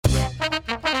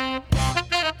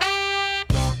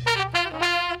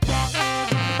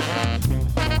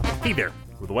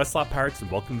the Westlaw Pirates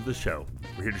and welcome to the show.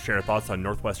 We're here to share our thoughts on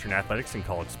Northwestern athletics and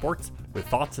college sports with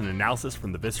thoughts and analysis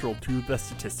from the visceral to the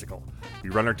statistical.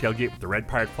 We run our tailgate with the red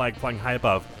pirate flag flying high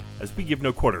above as we give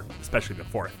no quarter, especially the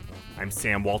fourth. I'm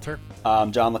Sam Walter.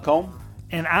 I'm John Lacombe.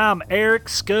 And I'm Eric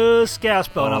Scuzz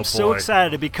Gaspo, and I'm so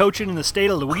excited to be coaching in the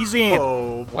state of Louisiana.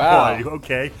 Oh, wow. Boy.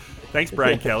 Okay. Thanks,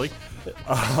 Brian Kelly.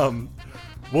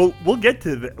 We'll get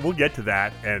to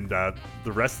that and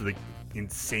the rest of the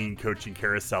insane coaching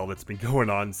carousel that's been going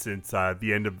on since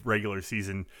the end of regular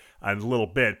season in a little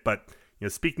bit. But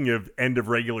speaking of end of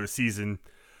regular season,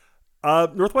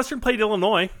 Northwestern played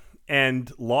Illinois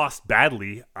and lost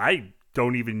badly. I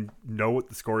don't even know what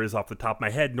the score is off the top of my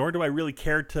head, nor do I really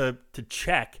care to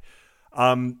check.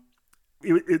 The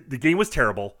game was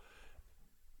terrible.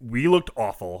 We looked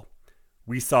awful.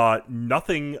 We saw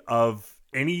nothing of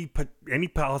any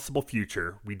possible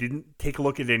future. We didn't take a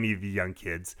look at any of the young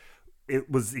kids. It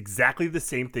was exactly the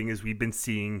same thing as we've been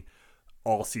seeing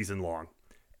all season long.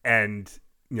 And,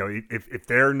 if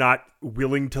they're not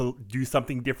willing to do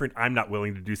something different, I'm not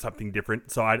willing to do something different.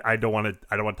 So I don't want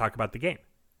to talk about the game.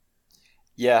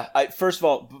 Yeah. First of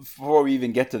all, before we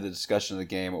even get to the discussion of the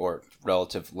game or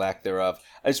relative lack thereof,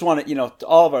 I just want to, to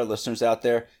all of our listeners out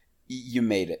there, you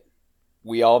made it.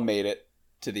 We all made it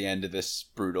to the end of this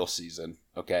brutal season.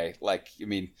 Okay.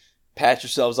 Pat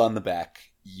yourselves on the back.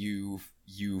 You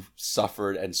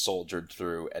suffered and soldiered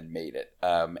through and made it.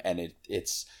 And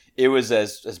it was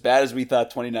as bad as we thought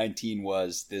 2019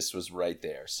 was. This was right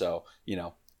there. So,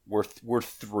 we're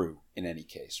through in any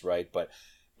case. Right. But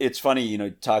it's funny,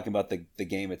 talking about the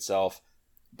game itself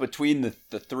between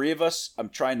the three of us, I'm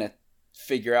trying to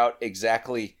figure out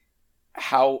exactly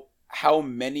how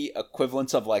many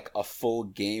equivalents of like a full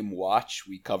game watch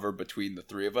we cover between the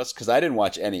three of us. Cause I didn't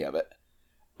watch any of it.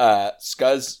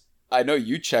 Scuzz, I know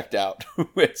you checked out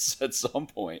at some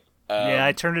point. Yeah,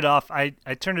 I turned it off. I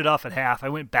turned it off at half. I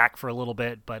went back for a little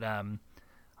bit, but I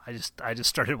just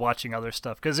started watching other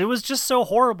stuff because it was just so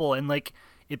horrible, and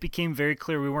it became very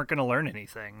clear we weren't going to learn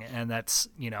anything. And that's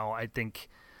I think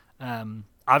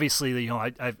obviously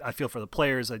I feel for the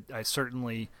players. I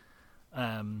certainly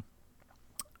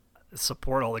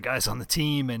support all the guys on the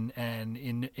team, and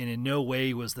in no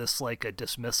way was this like a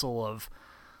dismissal of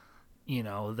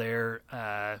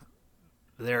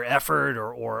their effort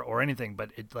or anything, but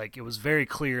it was very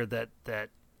clear that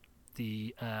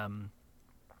the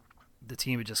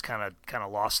team had just kind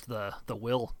of lost the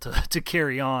will to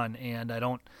carry on, and I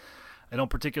don't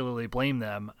particularly blame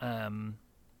them.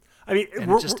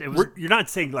 You're not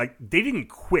saying they didn't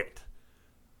quit.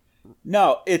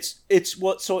 No, it's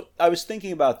what. So I was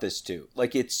thinking about this too.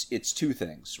 It's two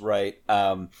things, right?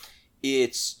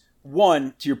 It's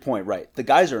one, to your point, right? The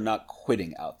guys are not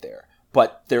quitting out there.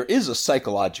 But there is a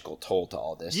psychological toll to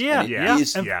all this. Yeah,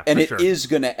 and it is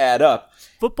going to add up.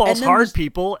 Football's hard,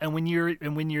 people, and when you're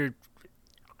in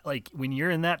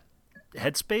that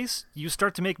headspace, you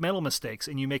start to make mental mistakes,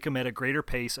 and you make them at a greater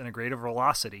pace and a greater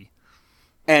velocity.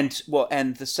 And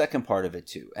the second part of it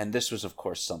too, and this was of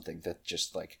course something that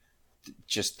just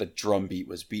the drumbeat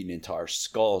was beaten into our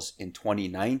skulls in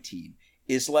 2019,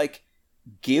 is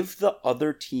give the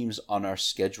other teams on our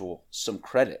schedule some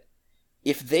credit.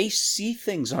 If they see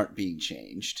things aren't being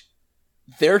changed,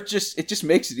 it just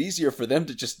makes it easier for them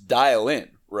to just dial in,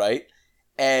 right?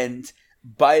 And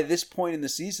by this point in the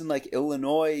season,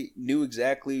 Illinois knew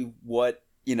exactly what,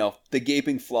 the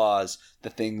gaping flaws, the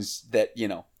things that,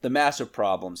 the massive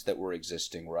problems that were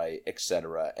existing, right, et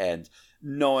cetera, and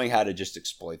knowing how to just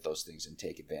exploit those things and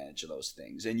take advantage of those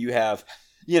things. And you have,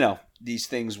 these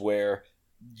things where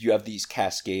you have these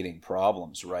cascading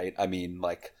problems, right?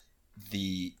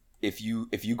 If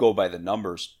you go by the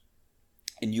numbers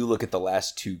and you look at the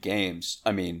last two games,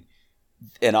 an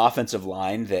offensive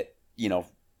line that,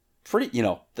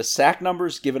 the sack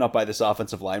numbers given up by this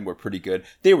offensive line were pretty good.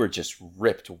 They were just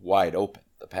ripped wide open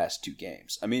the past two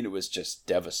games. It was just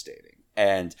devastating.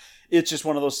 And it's just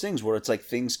one of those things where it's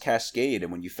things cascade.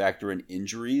 And when you factor in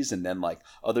injuries and then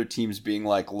other teams being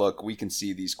look, we can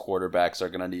see these quarterbacks are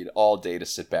going to need all day to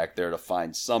sit back there to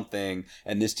find something.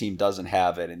 And this team doesn't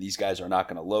have it. And these guys are not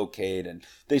going to locate. And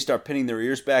they start pinning their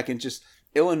ears back, and just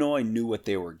Illinois knew what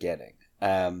they were getting.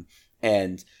 And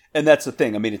that's the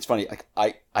thing. It's funny.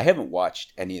 I haven't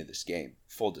watched any of this game,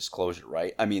 full disclosure,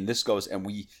 right? This goes, and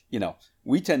we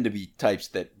tend to be types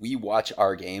that we watch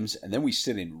our games and then we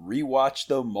sit and rewatch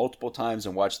them multiple times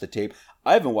and watch the tape.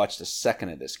 I haven't watched a second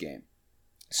of this game.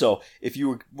 So if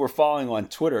you were following on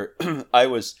Twitter, I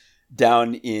was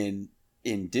down in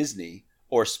Disney,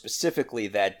 or specifically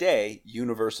that day,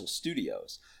 Universal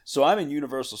Studios. So I'm in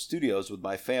Universal Studios with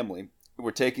my family.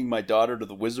 we're taking my daughter to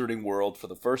the Wizarding World for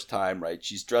the first time, right?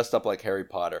 She's dressed up like Harry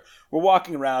Potter. We're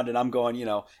walking around and I'm going,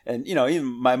 even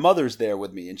my mother's there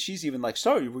with me. And she's even like,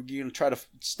 so you're going to try to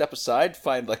step aside,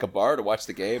 find like a bar to watch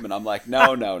the game? And I'm like,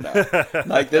 no.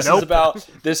 Like this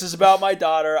is about my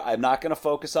daughter. I'm not going to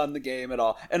focus on the game at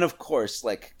all. And of course,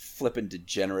 like flippin'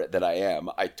 degenerate that I am,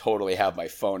 I totally have my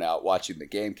phone out watching the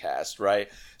game cast, right?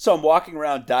 So I'm walking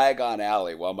around Diagon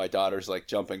Alley while my daughter's like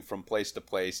jumping from place to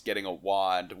place, getting a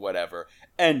wand, whatever,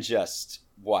 and just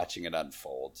watching it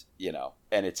unfold,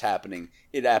 and it's happening.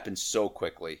 It happens so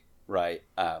quickly, right?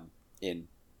 In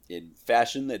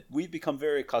fashion that we've become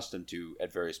very accustomed to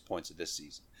at various points of this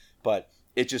season, but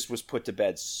it just was put to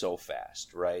bed so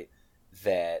fast, right?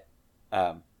 That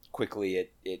quickly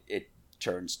it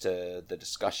turns to the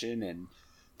discussion, and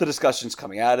the discussions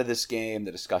coming out of this game,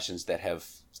 the discussions that have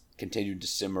continued to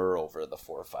simmer over the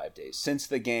 4 or 5 days since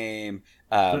the game,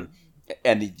 and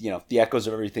the echoes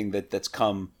of everything that's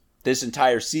come this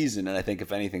entire season. And I think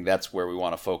if anything, that's where we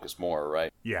want to focus more,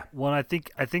 right? Yeah. Well, I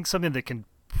think something that can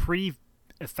pretty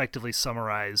effectively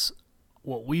summarize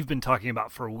what we've been talking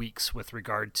about for weeks with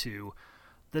regard to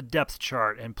the depth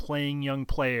chart and playing young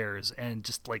players and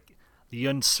just like the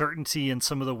uncertainty and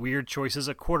some of the weird choices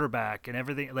at quarterback and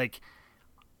everything. Like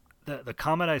the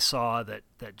comment I saw that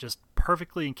just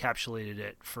perfectly encapsulated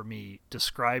it for me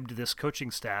described this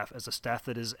coaching staff as a staff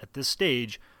that is at this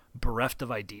stage bereft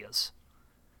of ideas.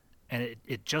 And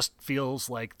it just feels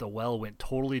like the well went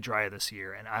totally dry this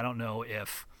year. And I don't know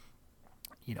if,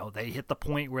 they hit the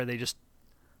point where they just,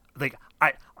 like,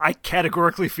 I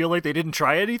categorically feel like they didn't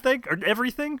try anything or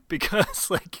everything,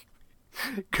 because like,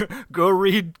 go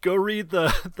read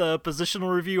the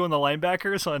positional review on the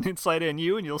linebackers on Inside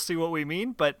NU and you'll see what we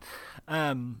mean. But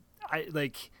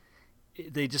they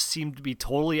just seem to be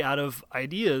totally out of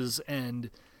ideas and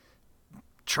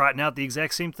trotting out the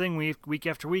exact same thing week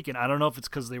after week. And I don't know if it's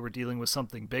because they were dealing with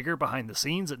something bigger behind the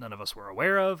scenes that none of us were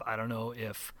aware of. I don't know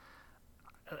if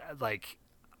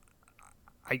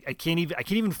I can't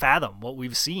even fathom what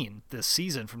we've seen this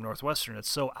season from Northwestern. It's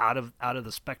so out of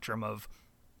the spectrum of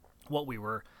what we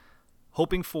were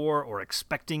hoping for or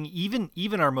expecting.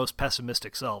 Even our most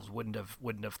pessimistic selves wouldn't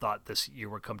have thought this year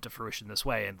would come to fruition this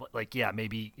way. And like, yeah,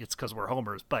 maybe it's because we're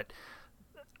homers, but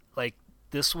like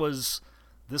this was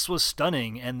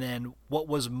stunning. And then what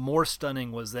was more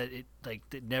stunning was that they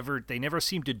never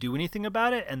seemed to do anything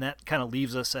about it, and that kind of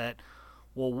leaves us at,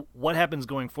 well, what happens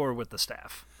going forward with the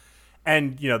staff?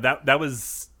 And that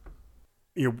was,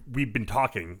 we've been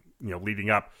talking,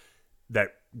 leading up,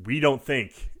 that we don't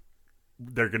think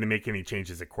they're going to make any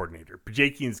changes at coordinator.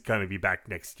 Pajakian's going to be back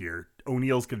next year.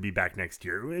 O'Neill's going to be back next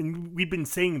year. And we've been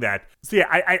saying that. So yeah,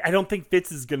 I don't think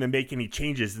Fitz is going to make any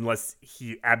changes unless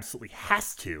he absolutely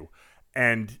has to.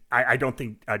 And I don't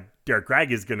think Derek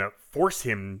Gregg is going to force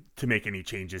him to make any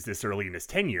changes this early in his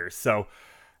tenure. So,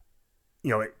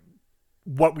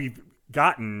 what we've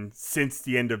gotten since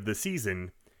the end of the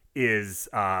season is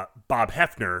Bob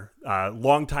Hefner,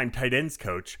 longtime tight ends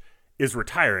coach, is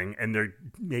retiring, and they're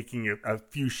making a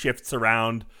few shifts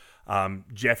around.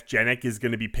 Jeff Janik is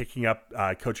going to be picking up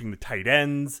coaching the tight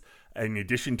ends in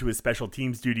addition to his special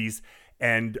teams duties.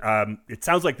 And it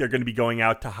sounds like they're going to be going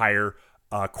out to hire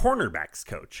a cornerbacks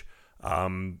coach.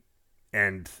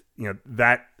 And,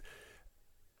 that,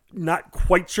 not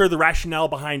quite sure the rationale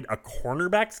behind a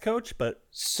cornerbacks coach, but...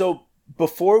 So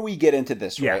before we get into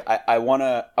this, yeah. right, I want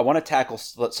to tackle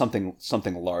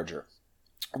something larger,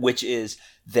 which is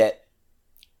that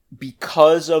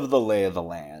because of the lay of the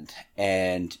land,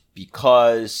 and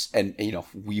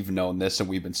we've known this and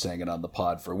we've been saying it on the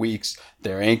pod for weeks,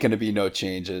 there ain't going to be no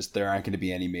changes. There aren't going to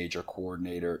be any major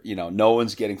coordinator, no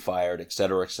one's getting fired, et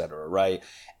cetera, right?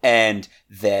 And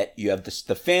that you have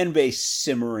the fan base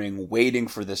simmering, waiting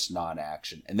for this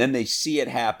non-action. And then they see it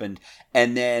happen.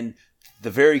 And then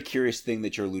the very curious thing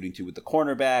that you're alluding to with the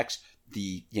cornerbacks,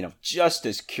 the, just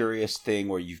as curious thing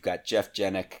where you've got Jeff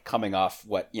Janik coming off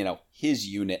what, his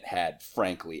unit had,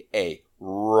 frankly, a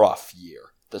rough year,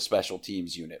 the special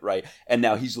teams unit, right? And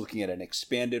now he's looking at an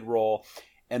expanded role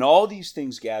and all these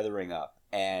things gathering up.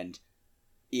 And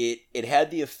it had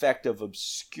the effect of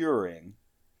obscuring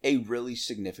a really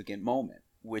significant moment,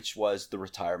 which was the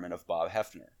retirement of Bob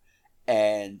Hefner.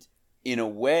 And in a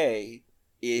way,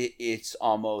 it's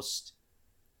almost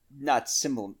not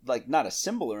a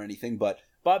symbol or anything, but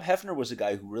Bob Hefner was a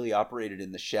guy who really operated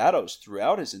in the shadows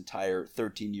throughout his entire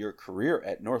 13-year career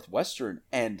at Northwestern.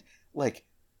 And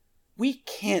we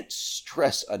can't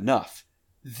stress enough,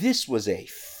 this was a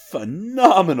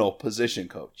phenomenal position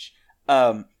coach.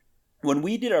 when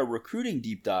we did our recruiting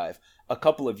deep dive a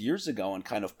couple of years ago and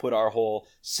kind of put our whole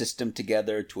system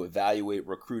together to evaluate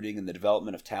recruiting and the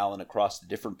development of talent across the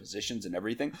different positions and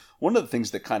everything, one of the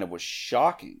things that kind of was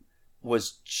shocking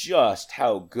was just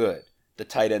how good the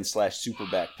tight end /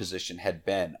 superback position had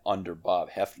been under Bob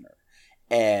Hefner.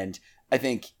 And I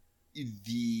think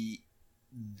the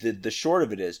short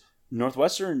of it is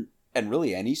Northwestern, and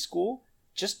really any school,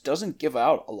 just doesn't give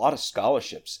out a lot of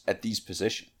scholarships at these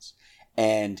positions.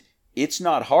 And it's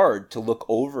not hard to look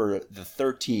over the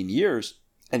 13 years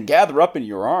and gather up in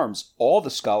your arms all the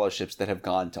scholarships that have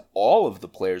gone to all of the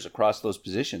players across those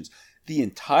positions the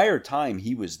entire time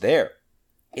he was there.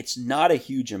 It's not a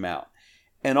huge amount.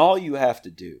 And all you have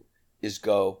to do is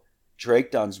go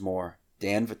Drake Dunsmore,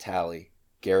 Dan Vitale,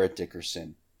 Garrett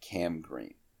Dickerson, Cam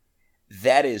Green.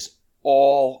 That is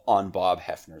all on Bob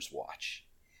Hefner's watch.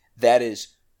 That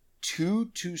is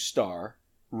 2 2-star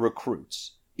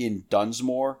recruits in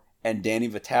Dunsmore and Danny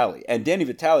Vitale. And Danny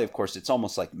Vitale, of course, it's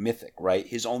almost like mythic, right?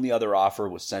 His only other offer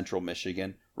was Central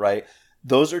Michigan, right?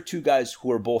 Those are 2 guys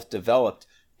who are both developed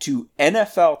to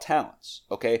NFL talents,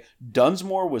 okay?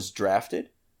 Dunsmore was drafted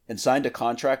and signed a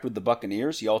contract with the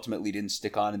Buccaneers. He ultimately didn't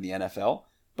stick on in the NFL,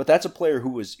 but that's a player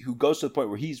who goes to the point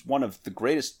where he's one of the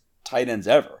greatest tight ends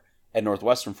ever at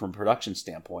Northwestern from a production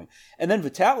standpoint. And then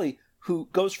Vitale, who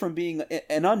goes from being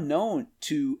an unknown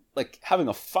to like having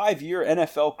a 5-year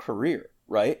NFL career,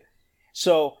 right?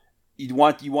 So you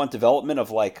want development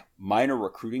of like minor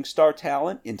recruiting star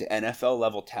talent into NFL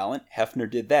level talent. Hefner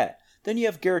did that. Then you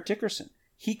have Garrett Dickerson.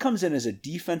 He comes in as a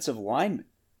defensive lineman,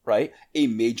 right? A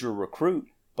major recruit,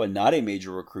 but not a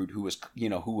major recruit who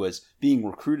was being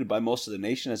recruited by most of the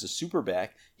nation as a superback.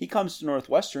 He comes to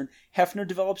Northwestern. Hefner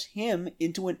develops him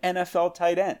into an NFL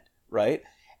tight end, right?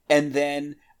 And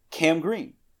then Cam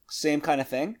Green, same kind of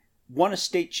thing. Won a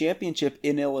state championship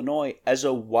in Illinois as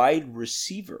a wide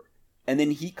receiver. And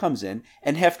then he comes in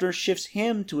and Hefner shifts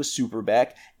him to a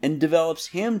superback and develops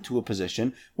him to a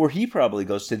position where he probably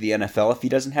goes to the NFL if he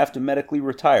doesn't have to medically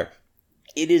retire.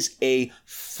 It is a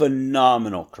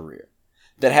phenomenal career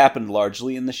that happened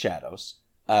largely in the shadows.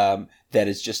 That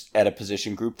is just at a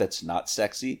position group that's not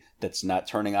sexy, that's not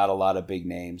turning out a lot of big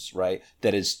names, right?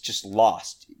 That is just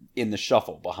lost in the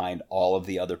shuffle behind all of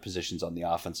the other positions on the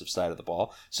offensive side of the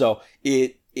ball. So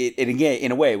it again,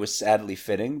 in a way, it was sadly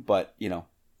fitting, but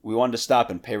we wanted to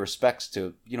stop and pay respects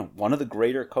to one of the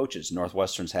greater coaches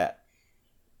Northwestern's had.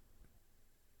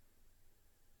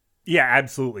 Yeah,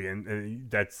 absolutely,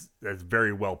 and that's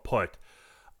very well put.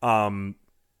 As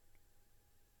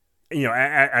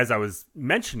I was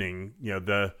mentioning,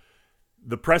 the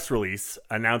press release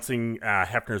announcing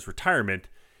Hefner's retirement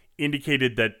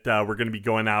indicated that we're going to be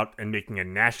going out and making a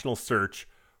national search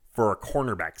for a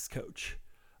cornerbacks coach.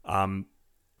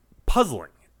 Puzzling,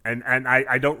 and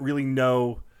I don't really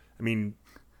know. I mean,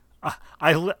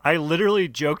 I literally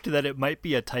joked that it might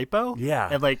be a typo. Yeah,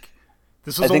 and like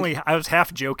this was I was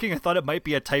half joking. I thought it might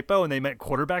be a typo, and they meant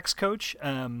quarterbacks coach.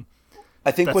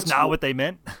 I think that's not what they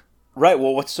meant. Right.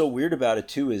 Well, what's so weird about it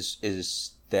too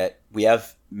is that we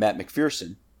have Matt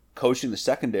McPherson coaching the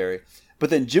secondary, but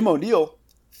then Jim O'Neill,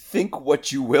 think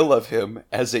what you will of him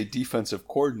as a defensive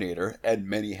coordinator, and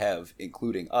many have,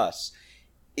 including us,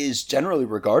 is generally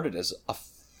regarded as a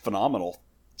phenomenal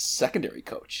secondary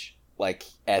coach, like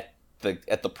at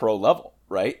the pro level,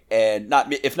 right? And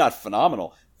not, if not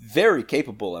phenomenal, very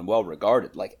capable and well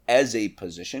regarded, like as a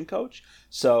position coach.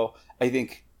 So I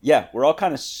think, yeah, we're all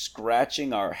kind of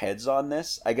scratching our heads on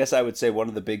this. I guess I would say one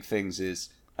of the big things is,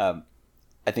 I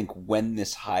think when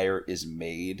this hire is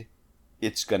made,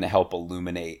 it's going to help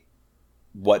illuminate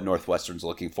what Northwestern's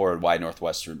looking for and why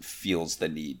Northwestern feels the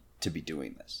need to be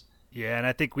doing this. Yeah, and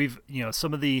I think we've gotten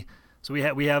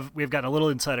a little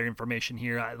insider information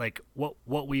here. Like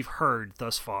what we've heard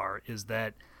thus far is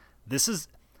that this is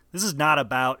not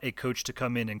about a coach to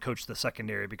come in and coach the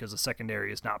secondary because the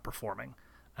secondary is not performing.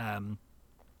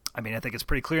 I think it's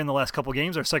pretty clear in the last couple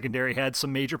games our secondary had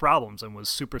some major problems and was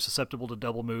super susceptible to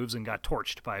double moves and got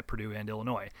torched by Purdue and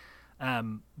Illinois.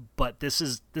 But this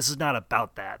is not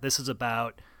about that. This is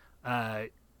about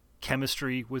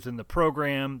chemistry within the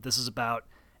program. This is about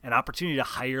an opportunity to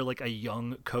hire like a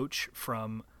young coach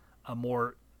from a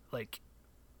more like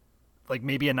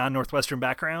maybe a non-Northwestern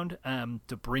background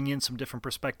to bring in some different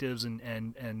perspectives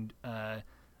and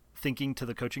thinking to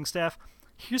the coaching staff.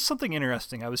 Here's something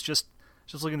interesting. I was just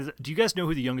looking at this. Do you guys know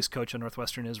who the youngest coach on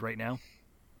Northwestern is right now?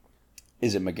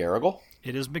 Is it McGarrigle?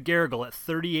 It is McGarrigle at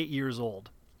 38 years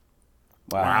old.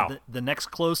 Wow. The next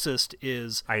closest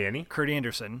is Ianni? Kurt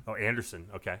Anderson. Oh, Anderson.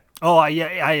 Okay. Oh,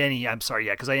 yeah, Ianni. I'm sorry.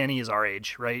 Yeah, because Ianni is our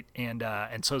age, right? And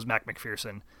so is Matt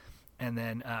McPherson. And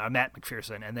then Matt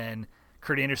McPherson. And then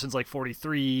Kurt Anderson's like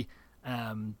 43,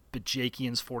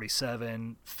 Bajakian's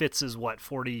 47, Fitz is what,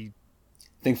 40?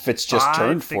 I think Fitz just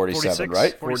turned 47,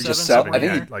 right? 47, I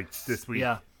think like this week.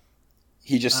 Yeah.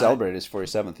 He just celebrated his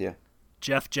 47th, yeah.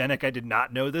 Jeff Jenick, I did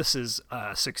not know this, is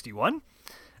 61.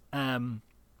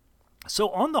 So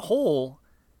on the whole,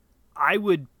 I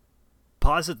would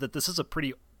posit that this is a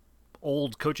pretty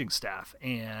old coaching staff,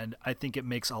 and I think it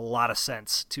makes a lot of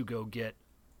sense to go get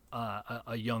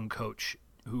a young coach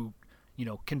who,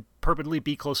 can permanently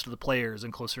be close to the players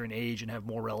and closer in age and have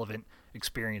more relevant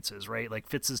experiences, right? Like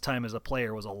Fitz's time as a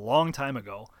player was a long time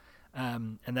ago.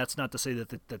 And that's not to say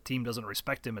that the team doesn't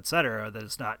respect him, et cetera, that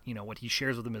it's not, what he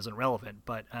shares with them isn't relevant.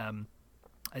 But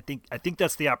I think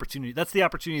that's the opportunity. That's the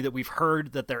opportunity that we've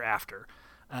heard that they're after.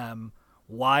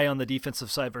 Why on the defensive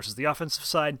side versus the offensive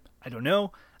side, I don't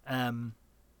know.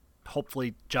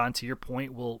 Hopefully, John, to your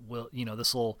point, will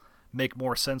this will make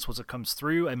more sense once it comes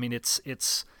through. I mean, it's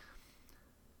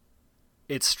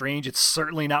strange. It's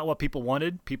certainly not what people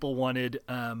wanted. People wanted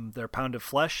their pound of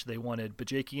flesh. They wanted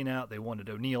Bajakian out. They wanted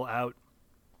O'Neal out.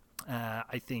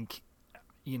 I think,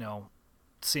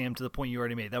 Sam, to the point you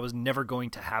already made, that was never going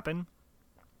to happen.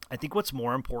 I think what's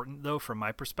more important, though, from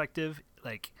my perspective,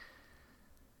 like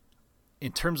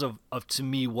in terms of to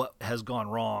me, what has gone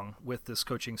wrong with this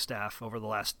coaching staff over the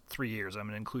last 3 years, I'm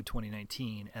going to include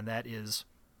 2019, and that is,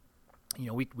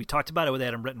 we talked about it with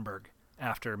Adam Rittenberg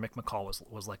after Mick McCall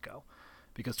was let go.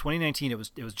 Because 2019, it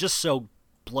was just so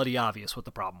bloody obvious what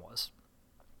the problem was.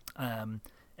 And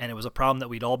it was a problem that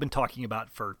we'd all been talking about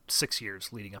for 6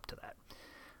 years leading up to that.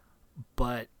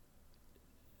 But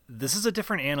this is a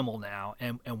different animal now.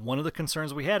 And one of the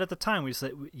concerns we had at the time, we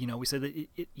said that,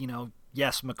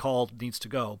 yes, McCall needs to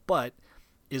go. But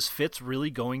is Fitz really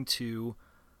going to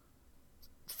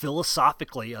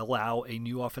philosophically allow a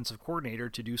new offensive coordinator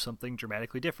to do something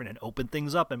dramatically different and open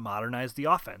things up and modernize the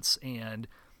offense? And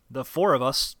the four of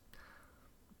us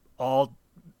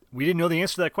we didn't know the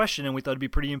answer to that question, and we thought it'd be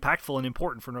pretty impactful and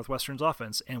important for Northwestern's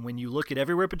offense. And when you look at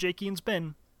everywhere Bajakian's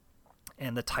been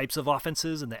and the types of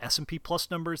offenses and the S&P Plus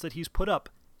numbers that he's put up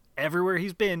everywhere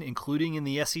he's been, including in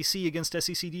the SEC against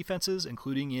SEC defenses,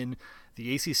 including in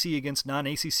the ACC against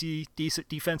non-ACC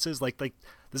defenses, like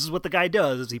this is what the guy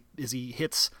does is he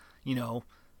hits,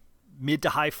 mid to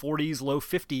high 40s, low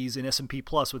 50s in S&P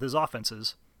Plus with his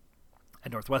offenses.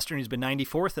 At Northwestern, he's been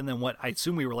 94th, and then I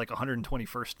assume we were like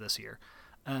 121st this year.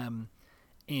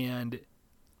 And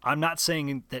I'm not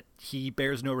saying that he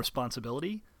bears no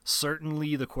responsibility.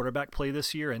 Certainly the quarterback play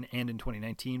this year and in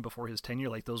 2019 before his tenure,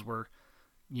 like those were,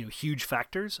 huge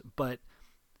factors. But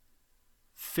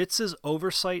Fitz's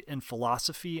oversight and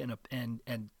philosophy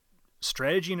and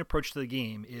strategy and approach to the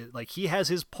game is like he has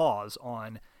his paws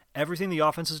on everything the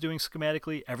offense is doing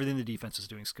schematically, everything the defense is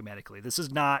doing schematically. This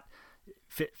is not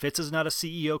Fitz is not a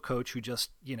CEO coach who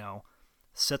just,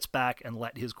 sits back and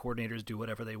let his coordinators do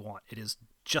whatever they want. It is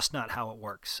just not how it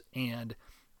works. And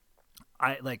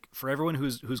I for everyone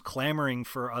who's clamoring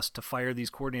for us to fire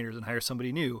these coordinators and hire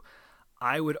somebody new,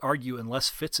 I would argue unless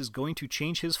Fitz is going to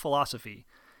change his philosophy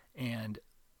and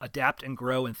adapt and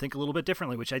grow and think a little bit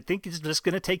differently, which I think is just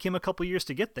going to take him a couple years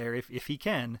to get there if he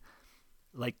can.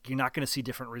 You're not going to see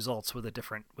different results with a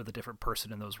different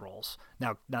person in those roles.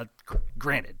 Now,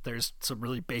 granted, there's some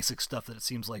really basic stuff that it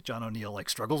seems like John O'Neal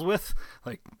struggles with.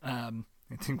 I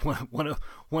think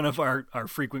one of our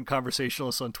frequent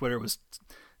conversationalists on Twitter was,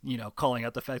 calling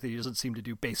out the fact that he doesn't seem to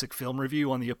do basic film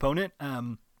review on the opponent.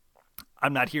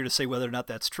 I'm not here to say whether or not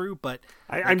that's true, but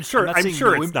I'm sure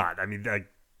it's not. I mean,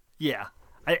 yeah,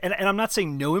 and I'm not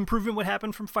saying no improvement would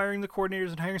happen from firing the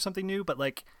coordinators and hiring something new, but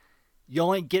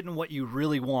y'all ain't getting what you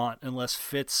really want unless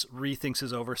Fitz rethinks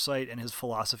his oversight and his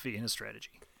philosophy and his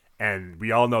strategy. And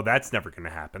we all know that's never going to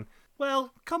happen.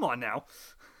 Well, come on now.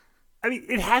 I mean,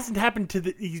 it hasn't happened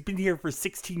he's been here for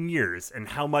 16 years, and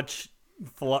how much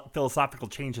philosophical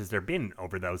change has there been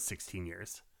over those 16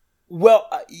 years? Well,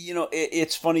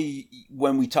 it's funny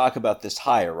when we talk about this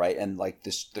hire, right? And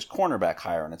this cornerback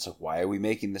hire, and it's like, why are we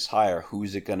making this hire?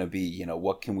 Who's it going to be?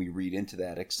 What can we read into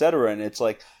that, et cetera? And it's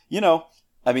like,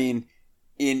 I mean,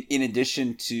 in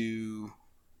addition to,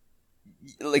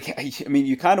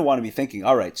 you kind of want to be thinking,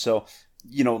 all right, so,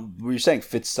 we were saying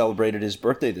Fitz celebrated his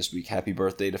birthday this week. Happy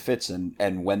birthday to Fitz.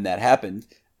 And when that happened,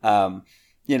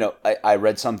 I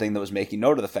read something that was making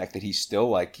note of the fact that he's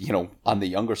still on the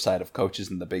younger side of coaches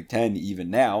in the Big Ten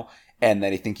even now, and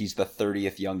that I think he's the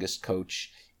 30th youngest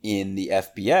coach in the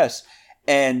FBS.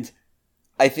 And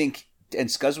I think, and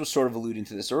Scuzz was sort of alluding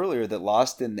to this earlier, that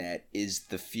lost in that is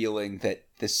the feeling that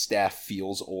the staff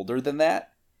feels older than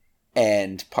that.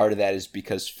 And part of that is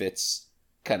because Fitz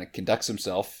kind of conducts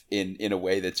himself in a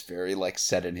way that's very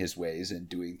set in his ways and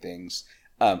doing things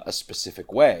a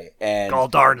specific way. And all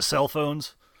darn cell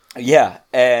phones. Yeah,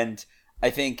 and I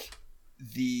think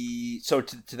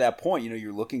to that point,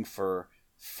 you're looking for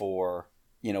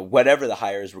whatever the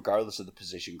hire is, regardless of the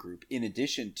position group, in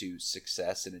addition to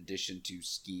success, in addition to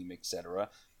scheme, etc.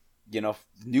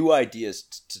 New ideas,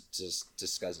 to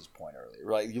discuss his point earlier,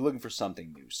 right? You're looking for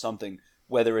something new, something,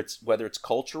 whether it's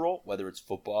cultural, whether it's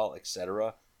football,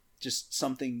 etc. Just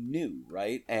something new,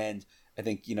 right? And I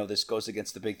think this goes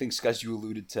against the big things, because you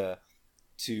alluded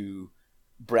to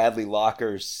Bradley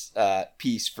Locker's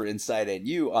piece for Inside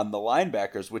NU on the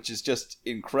linebackers, which is just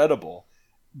incredible,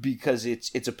 because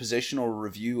it's a positional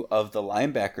review of the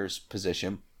linebackers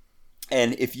position.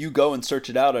 And if you go and search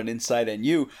it out on Inside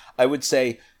NU, I would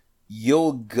say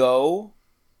you'll go,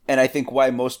 and I think why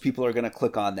most people are going to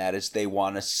click on that is they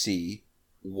want to see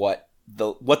what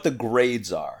the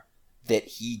grades are that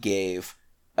he gave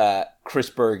Chris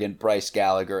Bergen, Bryce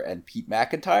Gallagher, and Pete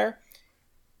McIntyre.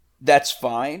 That's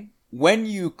fine. When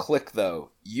you click,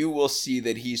 though, you will see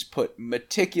that he's put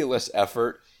meticulous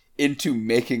effort into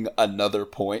making another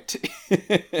point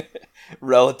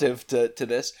relative to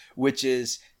this, which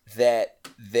is that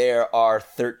there are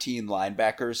 13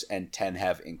 linebackers and 10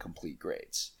 have incomplete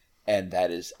grades. And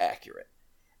that is accurate.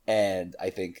 And I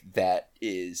think that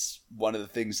is one of the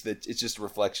things that it's just a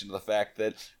reflection of the fact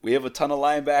that we have a ton of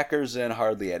linebackers and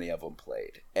hardly any of them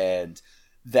played. And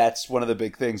that's one of the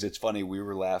big things. It's funny, we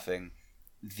were laughing.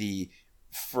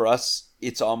 For us,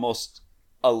 it's almost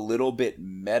a little bit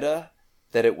meta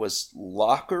that it was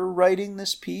Locker writing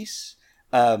this piece.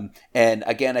 And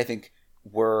again, I think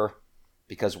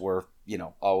because we're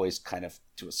always kind of,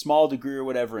 to a small degree or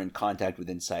whatever, in contact with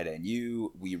Inside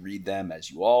NU. We read them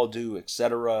as you all do,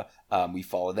 etc. We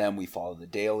follow them. We follow the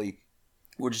Daily.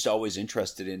 We're just always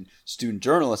interested in student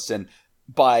journalists. And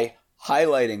by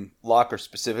highlighting Locker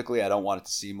specifically, I don't want it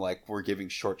to seem like we're giving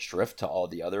short shrift to all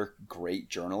the other great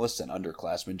journalists and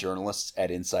underclassmen journalists at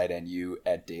Inside NU,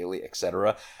 at Daily,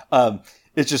 etc.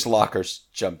 It's just Locker's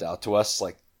jumped out to us,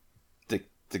 like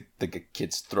the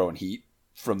kid's throwing heat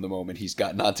from the moment he's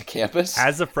gotten onto campus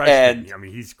as a freshman. And,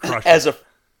 he's crushed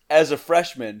as a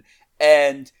freshman.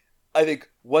 And I think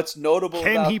what's notable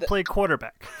can he play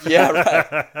quarterback?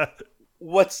 Yeah, right.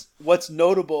 What's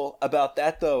notable about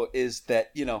that, though, is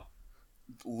that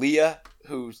Leah,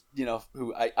 who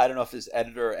I don't know if is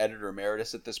editor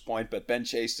emeritus at this point, but Ben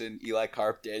Chasen, Eli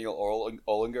Karp, Daniel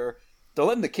Ollinger, they're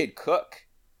letting the kid cook.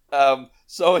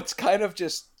 So it's kind of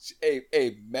just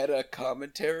a meta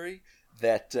commentary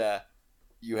that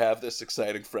you have this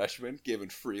exciting freshman given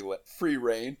free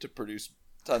reign to produce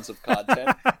tons of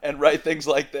content and write things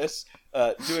like this,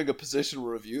 doing a positional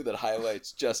review that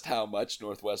highlights just how much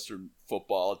Northwestern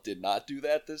football did not do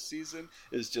that this season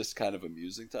is just kind of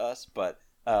amusing to us. But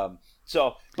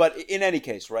in any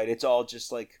case, right, it's all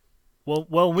just like,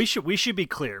 well, we should be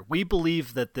clear. We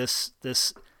believe that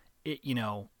this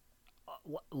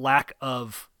lack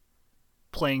of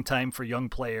playing time for young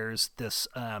players, this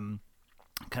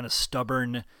kind of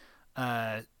stubborn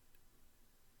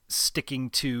sticking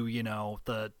to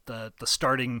the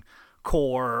starting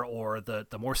core or the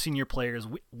more senior players,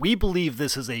 we believe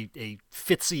this is a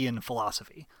Fitzian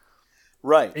philosophy,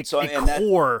 right?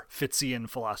 Core Fitzian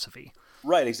philosophy,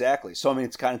 right? Exactly. So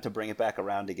it's kind of to bring it back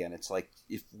around again. It's like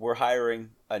if we're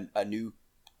hiring a new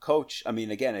coach,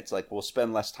 again, it's like we'll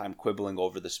spend less time quibbling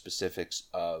over the specifics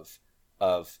of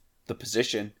the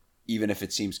position, even if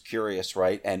it seems curious,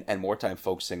 right? And more time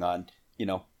focusing on,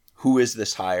 who is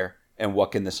this hire and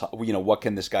what can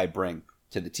this guy bring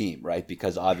to the team, right?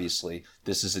 Because obviously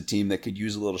this is a team that could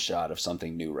use a little shot of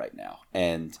something new right now.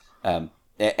 And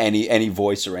any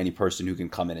voice or any person who can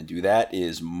come in and do that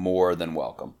is more than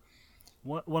welcome.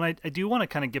 When I do want to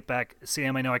kind of get back,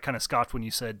 Sam, I know I kind of scoffed when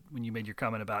you made your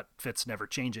comment about Fitz never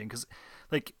changing, because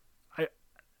like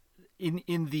in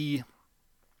the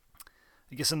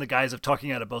guise of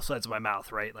talking out of both sides of my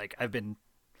mouth, right? Like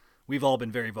we've all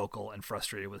been very vocal and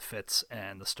frustrated with Fitz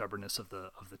and the stubbornness of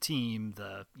the team,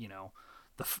 the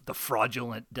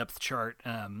fraudulent depth chart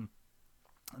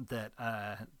that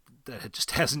it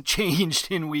just hasn't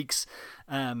changed in weeks,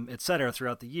 et cetera,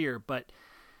 throughout the year. But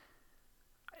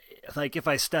like if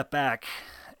I step back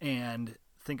and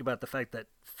think about the fact that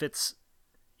Fitz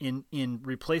in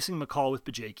replacing McCall with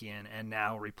Bajakian and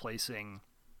now replacing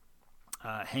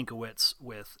Hankowitz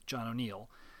with John O'Neill,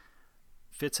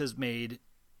 Fitz has made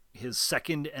his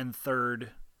second and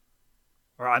third,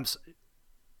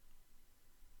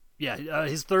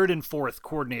 his third and fourth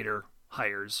coordinator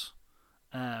hires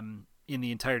in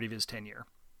the entirety of his tenure.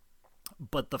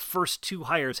 But the first two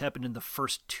hires happened in the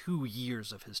first 2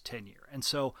 years of his tenure. And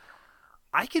so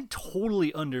I can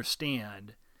totally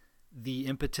understand the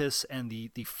impetus and the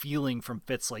feeling from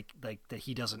Fitz, like that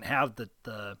he doesn't have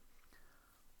the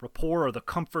rapport or the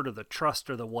comfort or the trust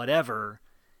or the whatever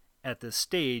at this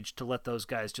stage to let those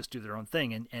guys just do their own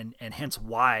thing, and hence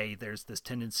why there's this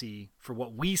tendency for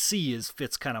what we see is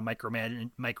Fitz kind of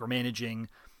micromanaging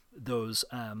those,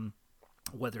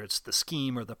 whether it's the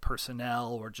scheme or the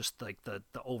personnel or just like the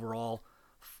overall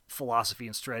philosophy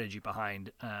and strategy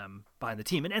behind the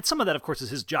team, and some of that of course is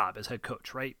his job as head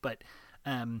coach, right? But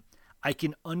I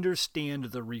can understand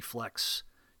the reflex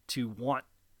to want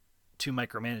to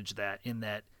micromanage that, in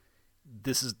that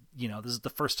this is the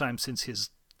first time since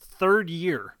his third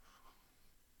year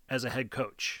as a head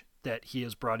coach that he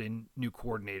has brought in new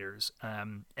coordinators,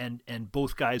 and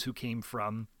both guys who came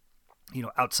from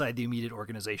outside the immediate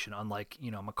organization, unlike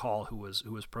McCall, who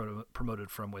was promoted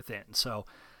from within. So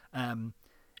and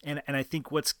I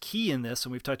think what's key in this,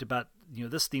 and we've talked about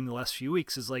this theme the last few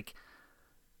weeks, is like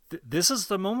this is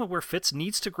the moment where Fitz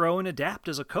needs to grow and adapt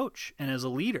as a coach and as a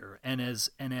leader and as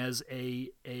a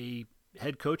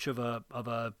head coach of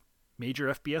a major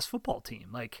FBS football team.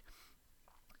 Like,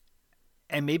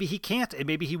 and maybe he can't, and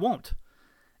maybe he won't,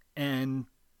 and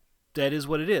that is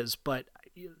what it is. But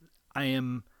I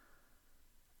am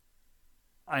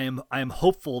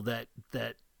hopeful that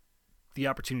the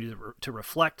opportunity to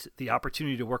reflect, the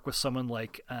opportunity to work with someone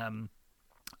like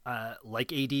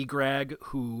AD Greg,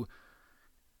 who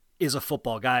is a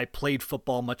football guy, played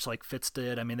football much like Fitz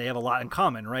did. I mean, they have a lot in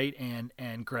common, right?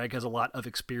 And Greg has a lot of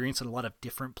experience in a lot of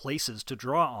different places to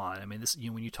draw on. I mean, this,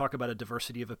 when you talk about a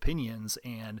diversity of opinions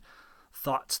and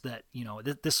thoughts, that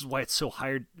this is why it's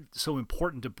so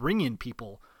important to bring in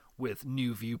people with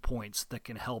new viewpoints that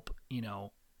can help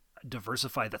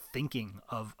diversify the thinking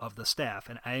of the staff.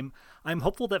 And I'm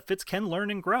hopeful that Fitz can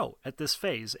learn and grow at this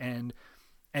phase, and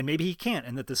maybe he can't,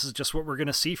 and that this is just what we're going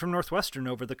to see from Northwestern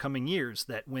over the coming years,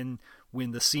 that when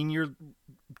the senior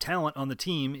talent on the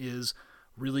team is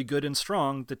really good and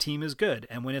strong, the team is good,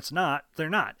 and when it's not, they're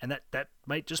not, and that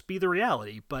might just be the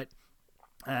reality. But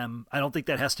I don't think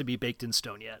that has to be baked in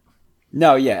stone yet.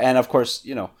 No, yeah, and of course,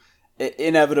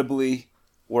 inevitably,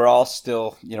 we're all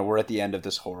still, we're at the end of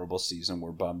this horrible season.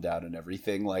 We're bummed out and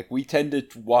everything. Like, we tend to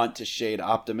want to shade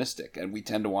optimistic, and we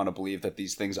tend to want to believe that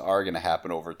these things are going to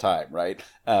happen over time, right?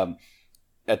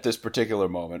 At this particular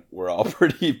moment, we're all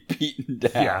pretty beaten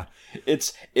down. Yeah.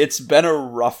 It's been a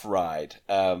rough ride.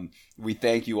 We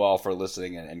thank you all for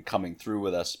listening and coming through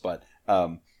with us. But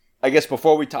I guess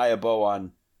before we tie a bow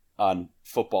on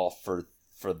football for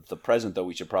the present, though,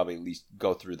 we should probably at least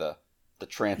go through the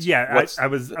transfer. Yeah, I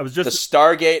was just, the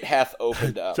Stargate hath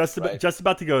opened up. just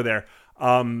about to go there.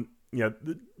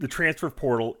 The transfer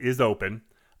portal is open.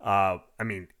 I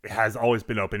mean, it has always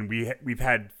been open. We've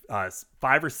had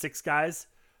 5 or 6 guys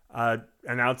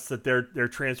announced that they're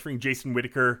transferring. Jason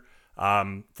Whitaker,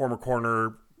 former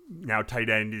corner, now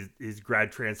tight end, is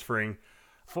grad transferring.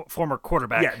 Former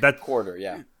quarterback. Yeah, that's quarter.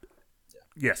 Yeah.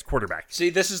 Yes, quarterback.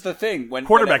 See, this is the thing when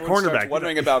cornerback. Starts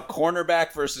wondering about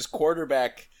cornerback versus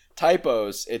quarterback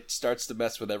typos, it starts to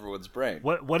mess with everyone's brain.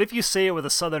 What if you say it with a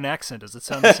southern accent? Does it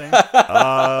sound the same?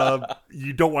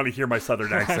 You don't want to hear my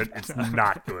southern accent. It's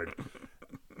not good.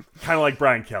 Kind of like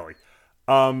Brian Kelly.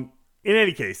 In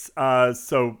any case,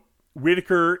 so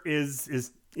Whitaker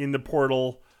is in the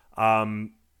portal.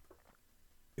 Who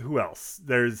else?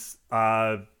 There's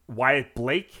Wyatt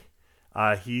Blake.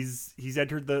 He's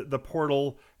entered the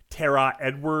portal. Tara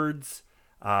Edwards.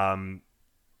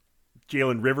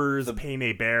 Jalen Rivers,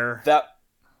 Payne Bear.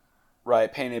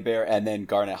 Payne Bear, and then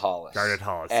Garnet Hollis.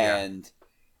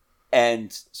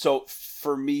 And so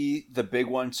for me, the big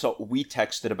one, so we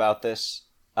texted about this,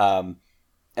 and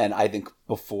I think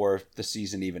before the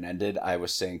season even ended, I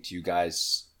was saying to you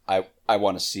guys, I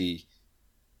want to see,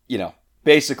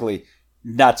 basically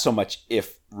not so much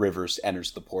if Rivers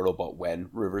enters the portal, but when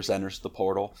Rivers enters the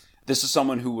portal. This is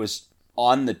someone who was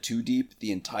on the 2 deep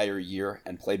the entire year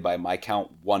and played, by my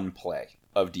count, 1 play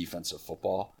of defensive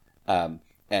football,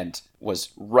 and was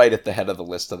right at the head of the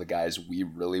list of the guys we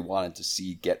really wanted to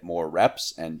see get more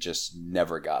reps and just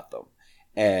never got them.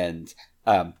 And,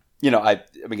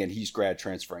 again, he's grad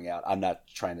transferring out. I'm not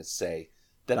trying to say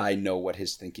that I know what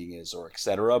his thinking is or et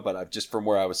cetera, but I've just, from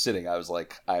where I was sitting, I was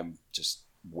like, I'm just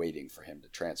waiting for him to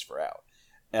transfer out.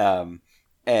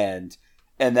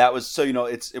 And that was, so,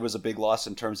 it was a big loss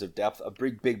in terms of depth, a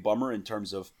big bummer in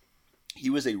terms of he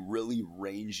was a really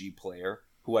rangy player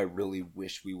who I really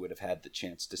wish we would have had the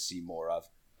chance to see more of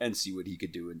and see what he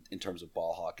could do in terms of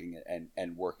ball hawking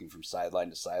and working from sideline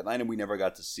to sideline, and we never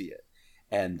got to see it.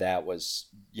 And that was,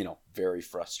 very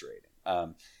frustrating.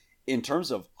 In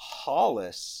terms of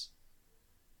Hollis,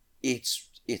 it's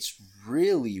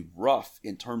really rough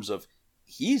in terms of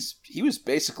he was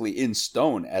basically in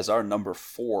stone as our number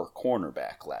 4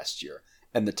 cornerback last year.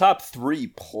 And the top 3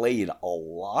 played a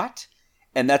lot.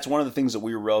 And that's one of the things that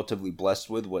we were relatively blessed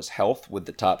with was health with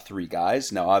the top 3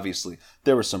 guys. Now, obviously,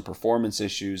 there were some performance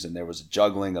issues and there was a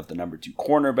juggling of the number 2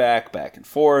 cornerback back and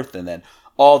forth. And then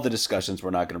all the discussions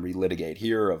we're not going to relitigate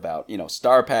here about,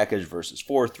 star package versus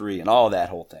 4-3 and all that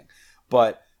whole thing.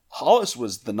 But Hollis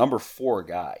was the number 4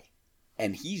 guy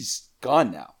and he's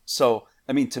gone now. So,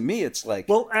 I mean, to me, it's like...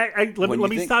 Well, let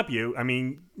me stop you. I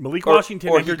mean, Malik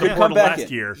Washington entered the portal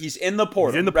last year. He's in the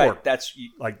portal. He's in the portal. Right. That's...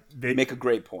 They make a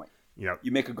great point.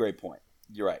 You make a great point.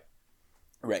 You're right.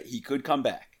 Right. He could come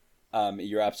back.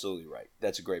 You're absolutely right.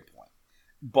 That's a great point.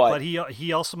 But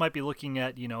he also might be looking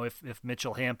at, if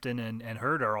Mitchell Hampton and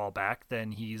Hurd are all back,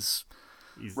 then he's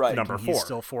right. number 4. He's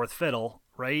still 4th fiddle,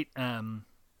 right?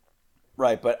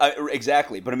 Right, but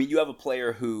exactly. But I mean, you have a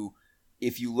player who,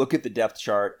 if you look at the depth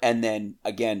chart, and then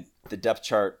again, the depth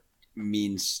chart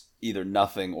means either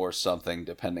nothing or something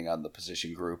depending on the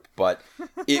position group. But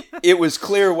it was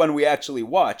clear when we actually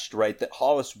watched, right, that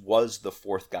Hollis was the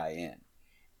 4th guy in,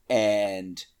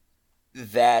 and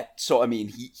so I mean,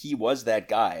 he was that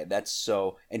guy.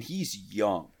 And he's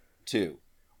young too,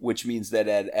 which means that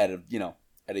at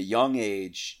a young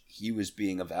age he was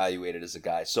being evaluated as a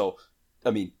guy. So I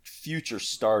mean, future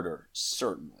starter,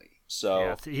 certainly. So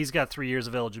yeah, he's got 3 years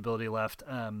of eligibility left.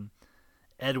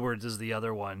 Edwards is the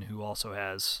other one who also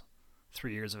has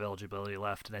 3 years of eligibility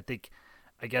left. And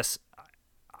I guess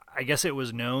it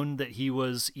was known that he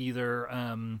was either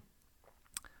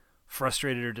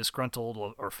frustrated or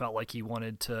disgruntled or felt like he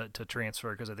wanted to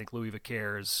transfer, because I think Louis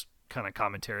Vaquer's kind of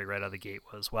commentary right out of the gate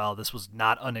was, well, this was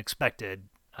not unexpected.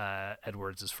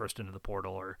 Edwards is first into the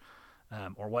portal or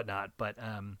whatnot. But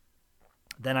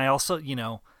then I also,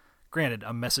 granted,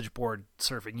 a message board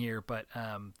surfing year, but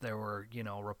there were,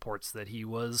 reports that he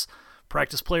was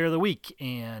practice player of the week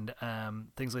and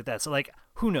things like that. So, like,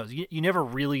 who knows? You never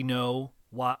really know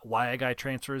why a guy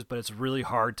transfers, but it's really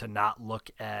hard to not look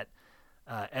at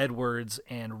Edwards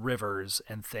and Rivers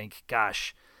and think,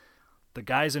 gosh, the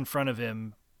guys in front of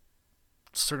him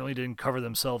certainly didn't cover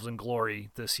themselves in glory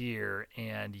this year,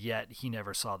 and yet he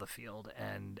never saw the field.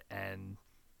 And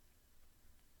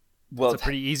well, it's a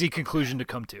pretty easy conclusion to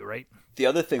come to, right? The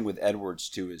other thing with Edwards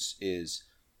too is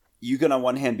you can on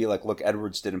one hand be like, look,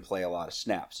 Edwards didn't play a lot of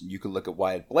snaps, and you can look at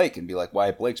Wyatt Blake and be like,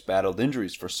 Wyatt Blake's battled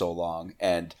injuries for so long,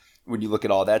 and when you look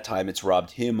at all that time, it's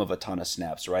robbed him of a ton of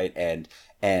snaps, right? And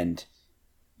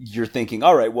you're thinking,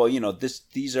 all right, well,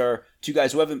 these are 2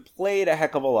 guys who haven't played a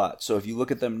heck of a lot. So if you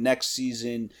look at them next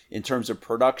season in terms of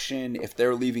production, if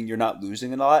they're leaving, you're not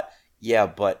losing a lot. Yeah,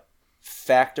 but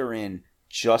factor in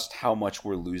just how much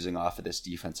we're losing off of this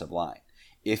defensive line.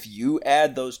 If you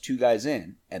add those 2 guys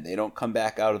in and they don't come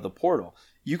back out of the portal,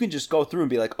 you can just go through and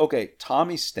be like, okay,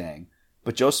 Tommy's staying,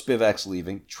 but Joe Spivak's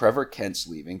leaving, Trevor Kent's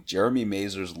leaving, Jeremy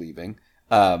Mazur's leaving,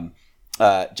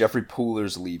 Jeffrey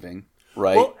Pooler's leaving.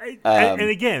 Right. Well, and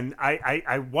again,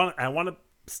 I want to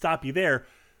stop you there.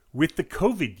 With the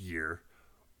COVID year,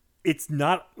 it's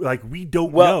not like we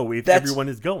don't know if everyone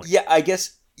is going. Yeah, I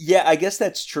guess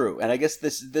that's true. And I guess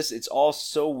this it's all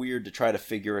so weird to try to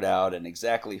figure it out and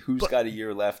exactly who's got a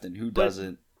year left and who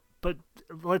doesn't. But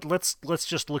let's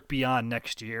just look beyond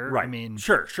next year. Right. I mean,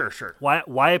 sure.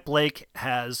 Wyatt Blake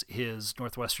has his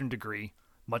Northwestern degree,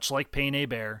 much like Payne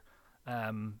Hebert.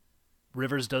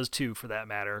 Rivers does too, for that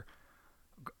matter.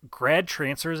 Grad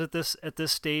transfers at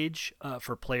this stage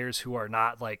for players who are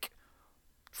not like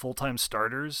full-time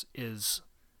starters is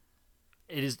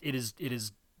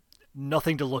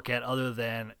nothing to look at other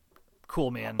than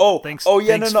cool, man. Thanks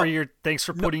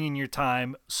for putting in your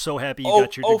time. So happy you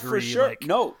got your degree. For sure.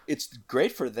 No, it's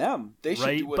great for them. They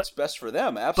should do what's best for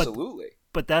them. Absolutely.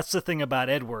 But that's the thing about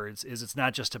Edwards is it's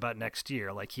not just about next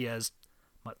year. Like he has,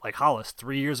 like Hollis,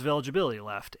 3 years of eligibility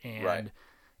left, and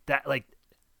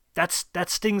that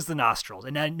stings the nostrils.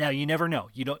 And now you never know.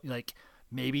 You don't like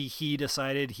maybe he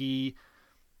decided he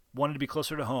wanted to be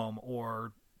closer to home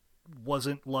or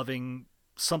wasn't loving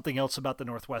something else about the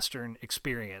Northwestern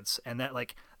experience, and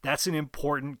that's an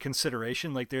important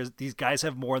consideration. Like these guys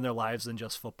have more in their lives than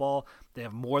just football. They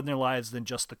have more in their lives than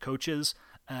just the coaches.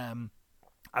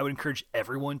 I would encourage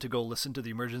everyone to go listen to the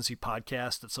emergency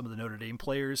podcast that some of the Notre Dame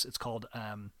players. It's called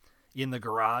In the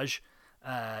Garage.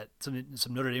 Some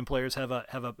Notre Dame players have a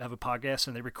podcast,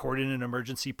 and they recorded an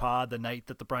emergency pod the night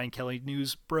that the Brian Kelly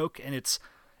news broke, and it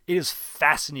is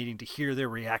fascinating to hear their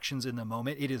reactions in the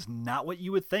moment. It is not what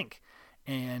you would think.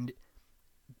 And,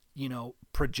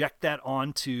 project that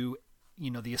onto,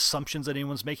 the assumptions that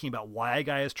anyone's making about why a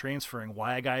guy is transferring,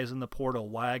 why a guy is in the portal,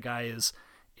 why a guy is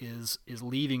is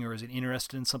leaving or is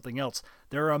interested in something else,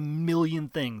 there are a million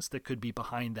things that could be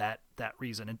behind that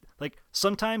reason. And like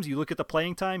sometimes you look at the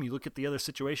playing time, you look at the other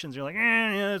situations, you're like,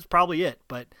 yeah, that's probably it.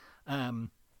 But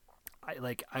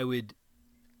I would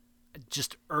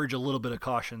just urge a little bit of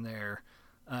caution there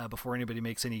before anybody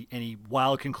makes any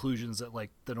wild conclusions that like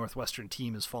the Northwestern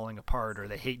team is falling apart or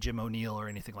they hate Jim O'Neill or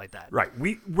anything like that. Right.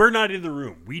 We're not in the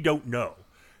room. We don't know.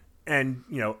 And,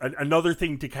 another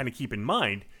thing to kind of keep in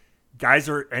mind, guys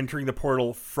are entering the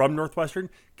portal from Northwestern.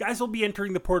 Guys will be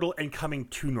entering the portal and coming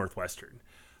to Northwestern.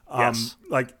 Yes.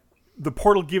 Like the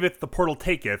portal giveth, the portal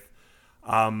taketh.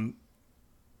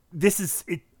 This is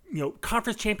it.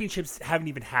 Conference championships haven't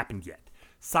even happened yet.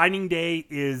 Signing day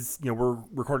is, we're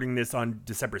recording this on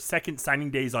December 2nd.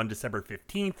 Signing day is on December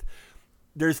 15th.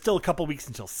 There's still a couple weeks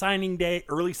until signing day,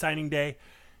 early signing day.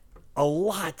 A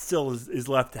lot still is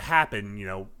left to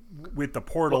happen, with the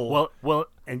portal. Well,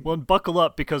 buckle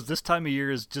up because this time of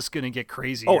year is just going to get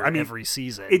crazier every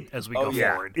season as we go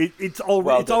forward. It's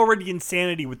already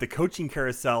insanity with the coaching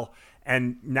carousel,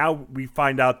 and now we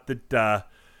find out that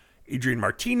Adrian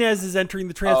Martinez is entering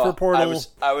the transfer portal.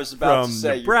 I was about from to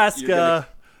say Nebraska.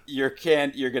 You were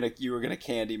gonna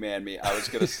Candyman me. I was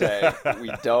gonna say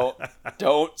we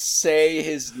don't say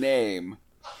his name.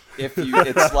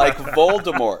 It's like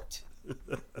Voldemort.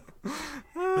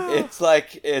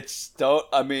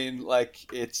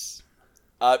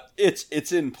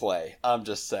 It's in play. I'm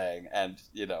just saying, and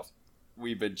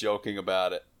we've been joking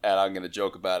about it, and I'm gonna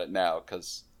joke about it now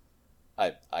because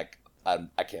I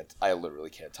can't. I literally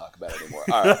can't talk about it anymore.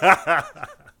 All right.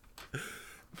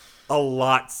 A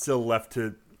lot still left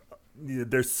to.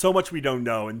 There's so much we don't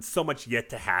know, and so much yet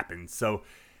to happen. So,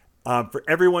 for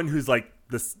everyone who's like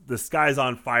the sky's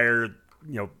on fire,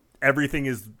 everything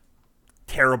is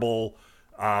terrible.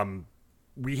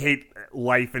 We hate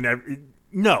life and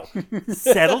no.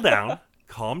 Settle down,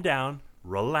 calm down,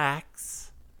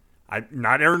 relax.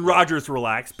 Not Aaron Rodgers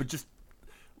relax, but just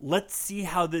let's see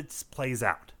how this plays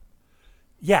out.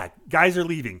 Yeah, guys are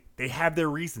leaving. They have their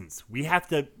reasons. We have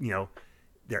to,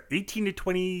 they're 18 to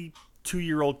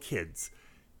 22-year-old kids.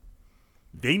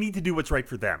 They need to do what's right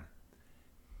for them.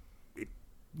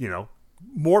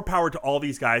 More power to all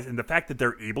these guys. And the fact that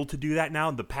they're able to do that now,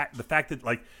 the fact that,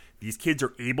 like, these kids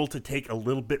are able to take a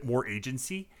little bit more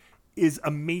agency is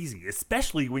amazing,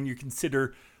 especially when you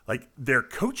consider, like, their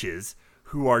coaches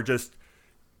who are just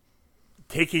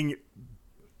taking,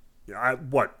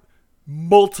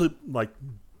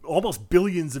 almost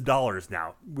billions of dollars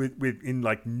now with in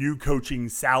like new coaching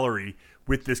salary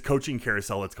with this coaching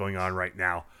carousel that's going on right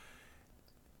now.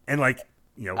 And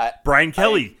Brian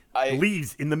Kelly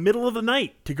leaves in the middle of the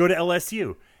night to go to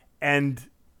LSU. And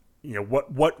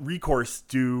what recourse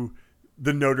do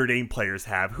the Notre Dame players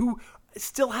have who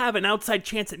still have an outside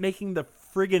chance at making the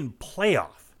friggin'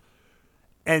 playoff?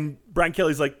 And Brian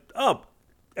Kelly's like, oh,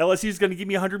 LSU is going to give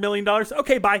me $100 million.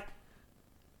 Okay, bye.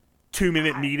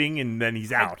 2-minute meeting and then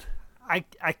he's out. I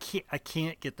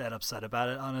can't get that upset about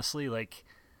it, honestly. Like,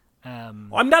 I'm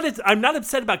not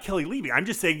upset about Kelly leaving. I'm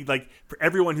just saying, like, for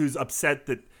everyone who's upset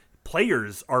that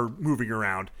players are moving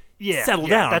around, settle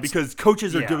down because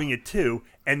coaches are doing it too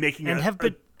and making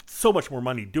so much more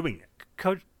money doing it.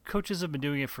 Coaches have been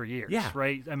doing it for years,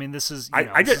 right? I mean, this is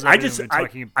I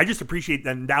just appreciate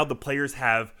that now the players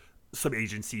have some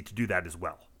agency to do that as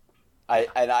well.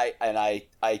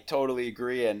 I totally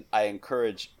agree, and I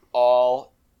encourage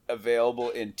all available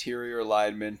interior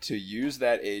linemen to use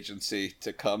that agency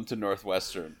to come to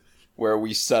Northwestern, where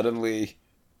we suddenly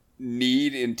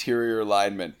need interior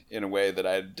linemen in a way that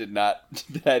I did not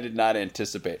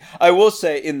anticipate. I will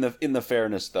say, in the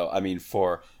fairness though, I mean,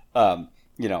 for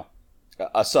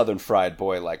a Southern fried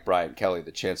boy like Brian Kelly,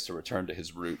 the chance to return to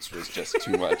his roots was just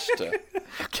too much to.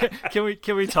 Can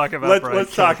we talk about?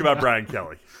 Let's talk about Brian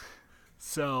Kelly.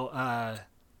 So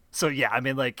yeah, I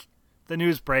mean, like, the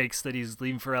news breaks that he's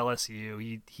leaving for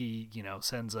LSU. He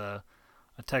sends a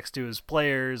text to his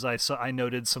players. I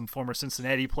noted some former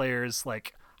Cincinnati players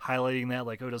like highlighting that,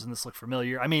 like, oh, doesn't this look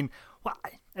familiar? I mean,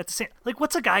 at the same, like,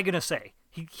 what's a guy gonna say?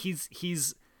 He's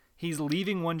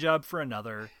leaving one job for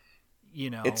another.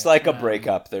 It's like a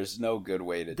breakup. There's no good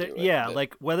way to do it. Yeah,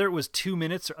 like, whether it was 2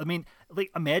 minutes,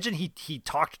 imagine he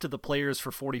talked to the players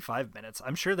for 45 minutes.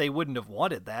 I'm sure they wouldn't have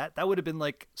wanted that. That would have been,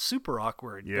 like, super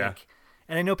awkward. Yeah. Like,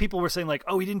 and I know people were saying, like,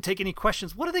 oh, he didn't take any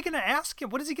questions. What are they going to ask him?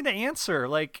 What is he going to answer?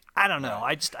 Like, I don't know.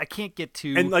 I can't get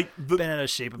too bent out of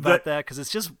shape about that because it's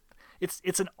just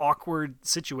it's an awkward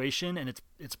situation, and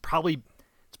it's probably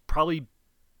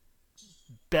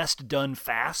best done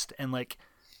fast. And, like,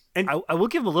 and I will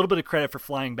give him a little bit of credit for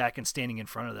flying back and standing in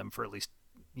front of them for at least,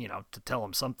 to tell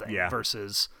them something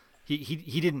versus,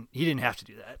 he didn't have to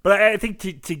do that. But I think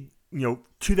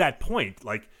to that point,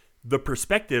 like the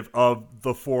perspective of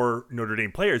the 4 Notre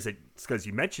Dame players that, because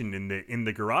you mentioned in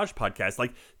the Garage podcast,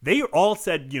 like they all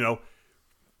said,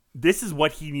 this is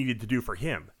what he needed to do for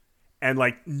him, and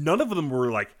like none of them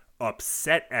were like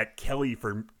upset at Kelly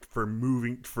for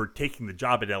taking the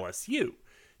job at LSU,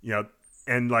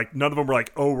 and like none of them were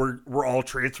like, oh, we're all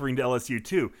transferring to LSU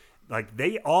too. Like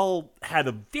they all had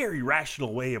a very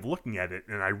rational way of looking at it,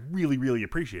 and I really, really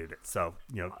appreciated it. So,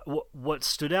 what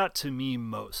stood out to me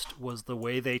most was the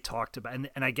way they talked about,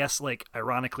 and I guess like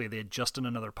ironically, they had just done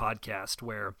another podcast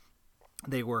where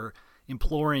they were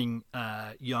imploring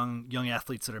young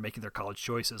athletes that are making their college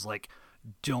choices, like,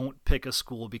 don't pick a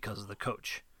school because of the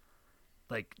coach.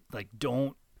 Like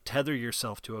don't tether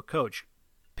yourself to a coach.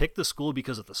 Pick the school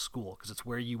because of the school, because it's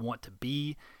where you want to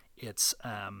be. It's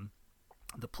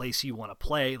the place you want to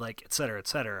play, like, et cetera, et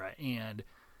cetera. And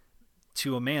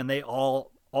to a man, they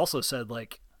all also said,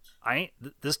 like,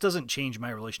 this doesn't change my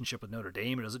relationship with Notre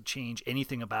Dame. It doesn't change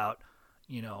anything about,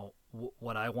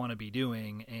 what I want to be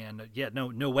doing. And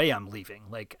no way I'm leaving.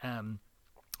 Like,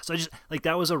 so I just like,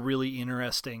 that was a really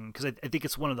interesting, because I think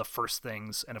it's one of the first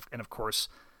things. And of course,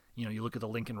 you look at the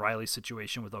Lincoln Riley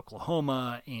situation with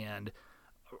Oklahoma and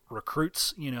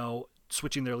recruits,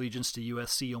 switching their allegiance to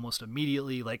USC almost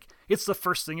immediately. Like, it's the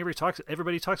first thing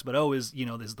everybody talks about. Oh, is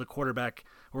the quarterback,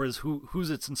 or is who's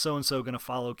it's and so going to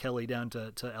follow Kelly down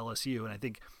to LSU? And I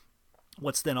think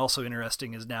what's then also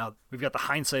interesting is now we've got the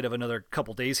hindsight of another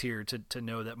couple days here to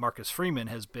know that Marcus Freeman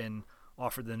has been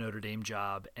offered the Notre Dame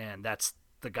job, and that's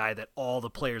the guy that all the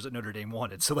players at Notre Dame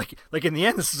wanted. So like in the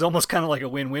end, this is almost kind of like a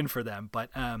win-win for them. But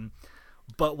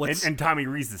what's and Tommy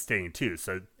Rees is staying too.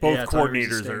 So both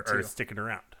coordinators are sticking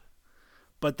around.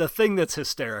 But the thing that's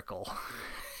hysterical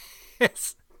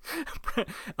is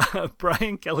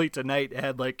Brian Kelly tonight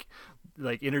had like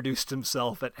introduced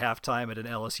himself at halftime at an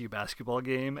LSU basketball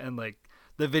game, and like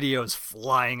the video is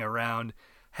flying around,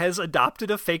 has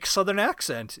adopted a fake Southern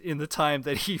accent in the time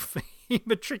that he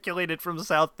matriculated from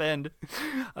South Bend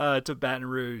to Baton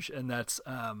Rouge, and that's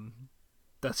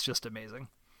just amazing.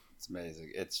 It's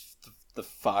amazing. It's the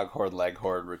foghorn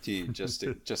leghorn routine, just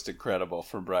incredible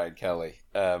from Brian Kelly.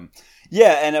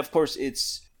 And of course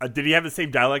it's. Did he have the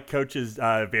same dialect coach as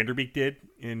Vanderbeek did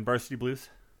in Varsity Blues?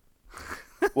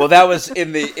 Well, that was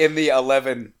in the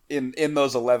 11 in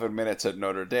those 11 minutes at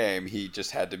Notre Dame. He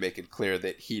just had to make it clear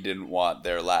that he didn't want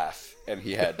their laugh, and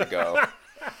he had to go.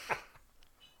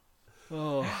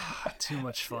 Oh, too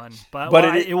much fun!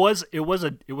 But it was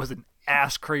an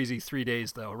ass crazy 3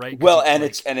 days though, right? Well,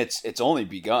 it's only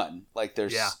begun. Like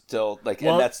there's still like,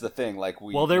 and that's the thing. Like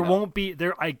there won't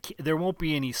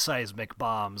be any seismic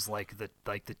bombs like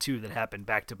the two that happened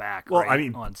back to back. Well, right? I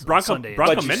mean, on Bronco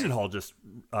Mendenhall just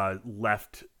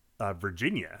left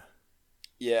Virginia.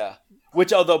 Yeah,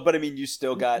 but I mean, you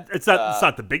still got it's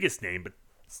not the biggest name, but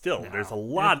still, there's a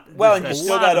lot. Well, and you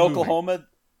still got Oklahoma. Moving.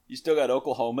 You still got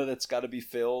Oklahoma that's got to be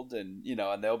filled, and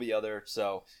and there'll be other.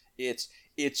 So it's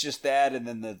just that, and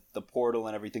then the portal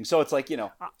and everything. So it's like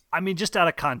I mean, just out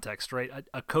of context, right?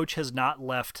 A coach has not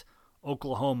left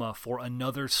Oklahoma for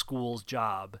another school's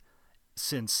job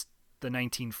since the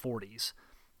 1940s,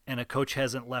 and a coach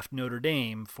hasn't left Notre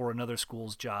Dame for another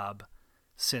school's job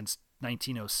since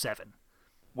 1907.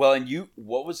 Well, and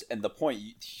the point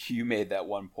you made that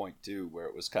one point too, where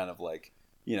it was kind of like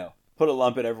put a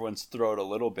lump in everyone's throat a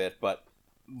little bit, but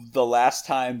the last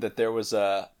time that there was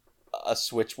a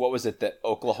switch, what was it that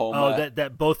Oklahoma? Oh,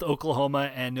 that both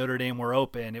Oklahoma and Notre Dame were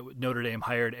open. Notre Dame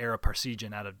hired Ara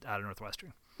Parseghian out of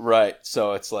Northwestern. Right.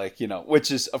 So it's like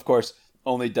which is of course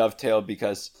only dovetailed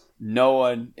because no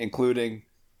one, including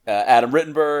Adam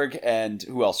Rittenberg and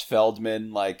who else,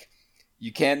 Feldman, like.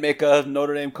 You can't make a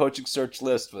Notre Dame coaching search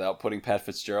list without putting Pat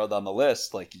Fitzgerald on the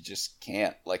list. Like, you just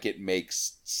can't. Like, it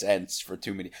makes sense for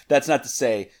too many. That's not to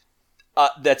say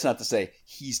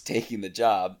he's taking the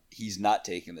job. He's not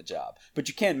taking the job. But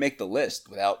you can't make the list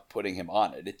without putting him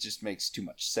on it. It just makes too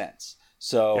much sense.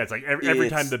 So it's like every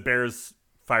time the Bears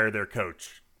fire their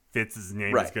coach, Fitz's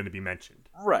name is going to be mentioned.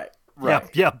 Right.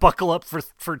 Yeah. Buckle up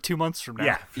for 2 months from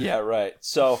now. Yeah. Right.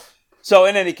 So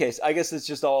in any case, I guess it's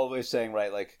just all we're saying,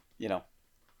 right? Like,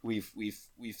 We've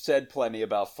said plenty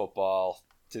about football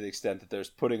to the extent that there's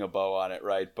putting a bow on it,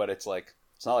 right? But it's like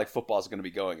it's not like football's going to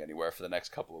be going anywhere for the next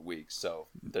couple of weeks, so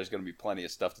there's going to be plenty of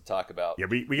stuff to talk about. Yeah,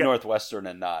 we got Northwestern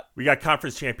and not. We got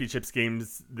conference championships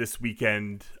games this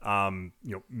weekend.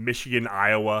 Michigan,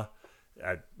 Iowa.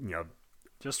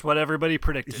 Just what everybody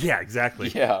predicted. Yeah, exactly.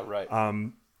 Yeah, right.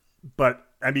 But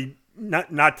I mean,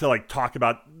 not to like talk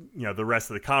about the rest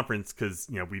of the conference because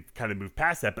we've kind of moved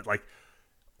past that, but like,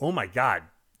 oh my God.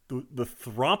 the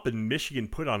thromping Michigan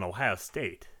put on Ohio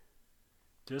State.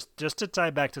 Just to tie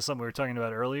back to something we were talking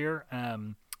about earlier,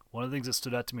 one of the things that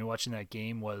stood out to me watching that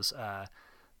game was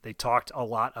they talked a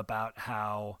lot about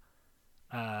how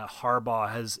Harbaugh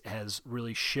has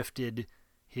really shifted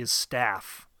his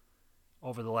staff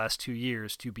over the last 2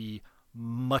 years to be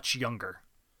much younger,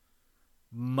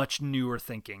 much newer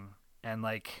thinking, and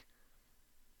like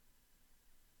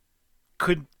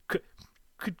could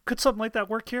something like that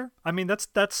work here? I mean,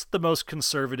 that's the most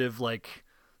conservative, like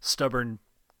stubborn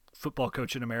football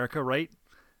coach in America, right?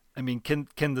 I mean, can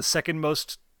the second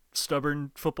most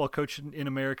stubborn football coach in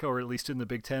America, or at least in the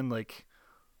Big Ten, like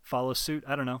follow suit?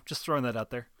 I don't know. Just throwing that out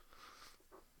there.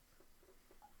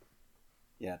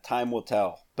 Yeah, time will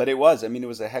tell. But it was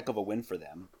a heck of a win for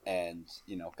them, and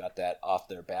got that off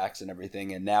their backs and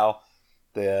everything. And now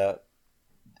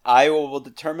Iowa will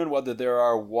determine whether there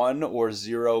are 1 or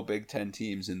 0 Big Ten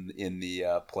teams in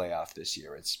the playoff this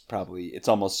year. It's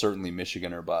almost certainly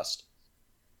Michigan or bust.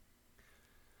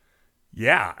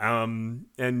 Yeah, and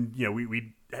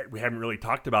we haven't really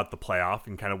talked about the playoff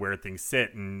and kind of where things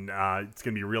sit, and it's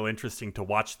going to be real interesting to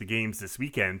watch the games this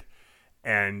weekend,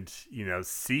 and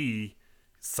see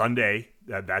Sunday.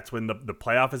 That's when the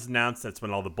playoff is announced. That's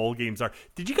when all the bowl games are.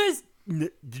 Did you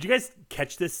guys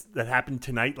catch this that happened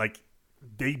tonight? Like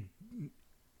they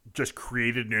just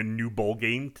created a new bowl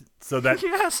game so that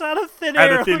yes, out of thin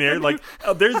air. Like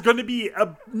there's going to be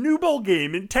a new bowl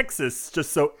game in Texas,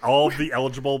 just so all of the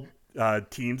eligible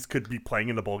teams could be playing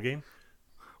in the bowl game.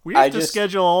 We have to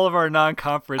schedule all of our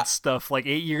non-conference stuff like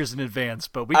 8 years in advance,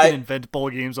 but we can invent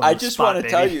bowl games on the spot,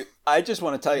 I just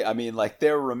want to tell you, I mean, like,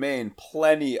 there remain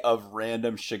plenty of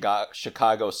random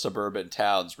Chicago suburban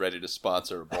towns ready to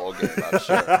sponsor a bowl game, I'm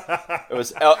sure. It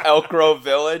was Elk Grove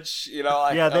Village,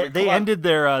 they ended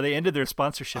their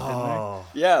sponsorship, didn't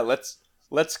they? Yeah,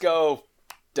 let's go,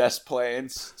 Des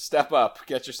Plaines. Step up,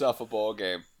 get yourself a bowl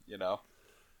game,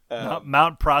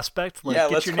 Mount Prospect,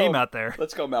 get your name out there.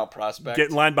 Let's go Mount Prospect. Get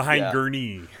in line behind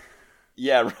Gurnee.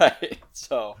 Yeah, right.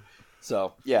 So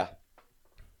yeah.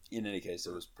 In any case,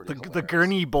 it was pretty. The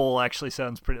Gurnee Bowl actually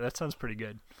sounds pretty. That sounds pretty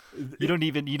good. You don't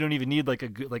even need like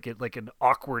an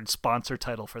awkward sponsor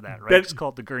title for that, right? It's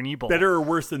called the Gurnee Bowl. Better or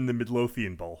worse than the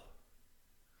Midlothian Bowl?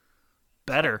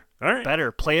 Better. All right.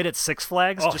 Better. Play it at Six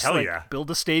Flags. Oh, hell yeah. Build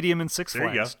a stadium in Six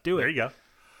Flags. Do it. There you go.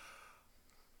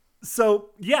 So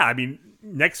yeah, I mean,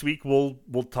 next week we'll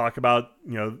talk about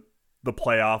the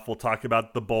playoff. We'll talk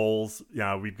about the bowls.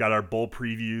 We've got our bowl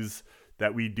previews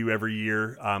that we do every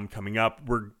year coming up.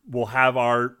 We'll have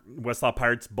our Westlaw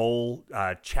Pirates Bowl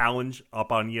challenge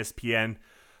up on ESPN,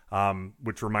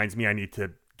 which reminds me I need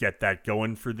to get that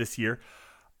going for this year.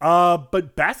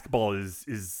 But basketball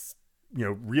is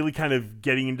really kind of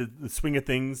getting into the swing of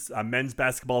things. Men's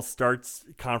basketball starts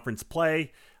conference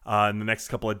play in the next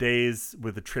couple of days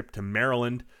with a trip to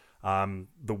Maryland.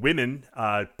 The women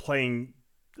playing,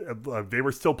 they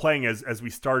were still playing as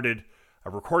we started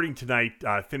recording tonight,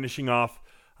 finishing off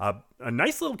a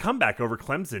nice little comeback over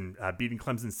Clemson, beating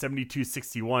Clemson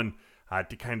 72-61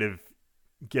 to kind of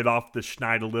get off the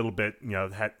schneid a little bit.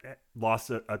 Had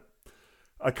lost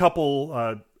a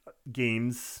couple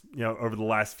games over the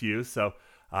last few, so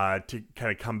to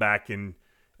kind of come back and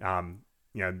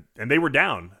and they were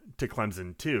down to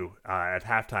Clemson too at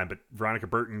halftime, but Veronica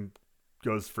Burton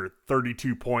goes for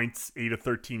 32 points, 8 of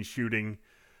 13 shooting.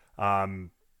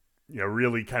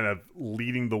 Really kind of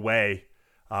leading the way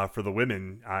for the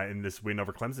women in this win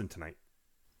over Clemson tonight.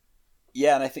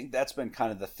 Yeah, and I think that's been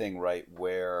kind of the thing, right,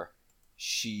 where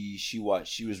she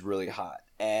was really hot.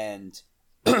 And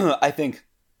I think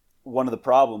one of the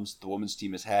problems the women's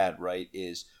team has had, right,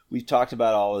 is we've talked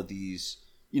about all of these,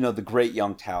 the great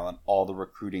young talent, all the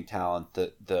recruiting talent,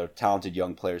 the talented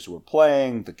young players who are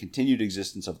playing, the continued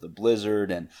existence of the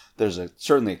Blizzard, and there's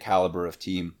certainly a caliber of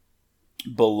team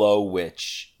below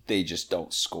which they just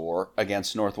don't score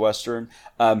against Northwestern.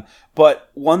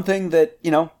 But one thing that,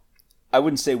 I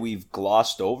wouldn't say we've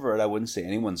glossed over it. I wouldn't say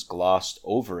anyone's glossed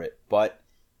over it. But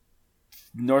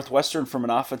Northwestern, from an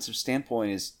offensive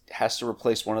standpoint, has to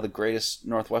replace one of the greatest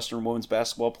Northwestern women's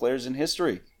basketball players in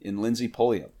history in Lindsey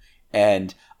Pulliam.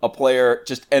 And a player,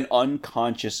 just an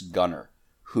unconscious gunner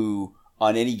who,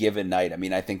 on any given night,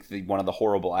 I think one of the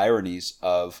horrible ironies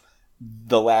of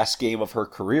the last game of her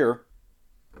career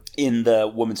in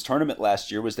the women's tournament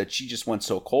last year was that she just went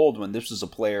so cold when this was a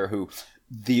player who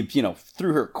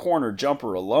through her corner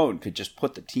jumper alone could just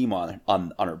put the team on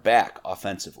her back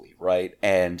offensively, right?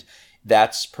 And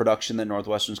that's production that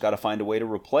Northwestern's got to find a way to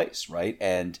replace, right?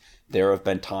 And there have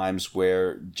been times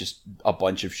where just a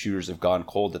bunch of shooters have gone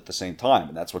cold at the same time,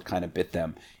 and that's what kind of bit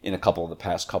them in a couple of the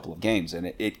past couple of games.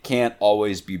 And it can't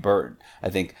always be Burton. I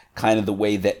think kind of the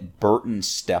way that Burton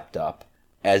stepped up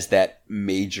as that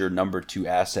major number 2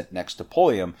 asset next to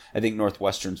Pulliam, I think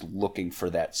Northwestern's looking for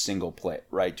that single play,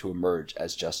 right, to emerge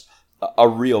as just a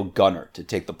real gunner to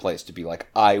take the place, to be like,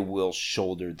 I will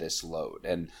shoulder this load.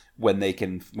 And when they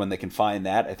can find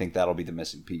that, I think that'll be the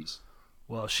missing piece.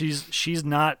 Well, she's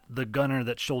not the gunner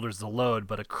that shoulders the load,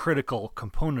 but a critical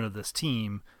component of this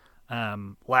team.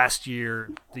 Last year,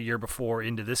 the year before,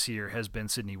 into this year, has been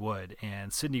Sydney Wood,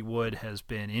 and Sydney Wood has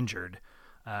been injured,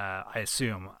 I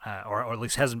assume, or at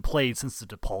least hasn't played since the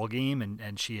DePaul game,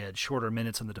 and she had shorter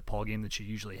minutes in the DePaul game than she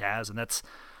usually has, and that's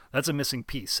a missing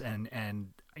piece. And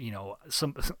you know,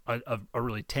 a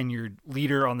really tenured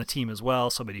leader on the team as well,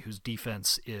 somebody whose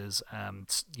defense is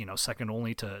second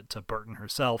only to Burton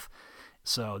herself.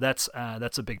 So that's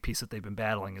a big piece that they've been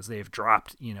battling, as they've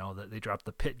dropped, they dropped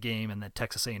the Pitt game and the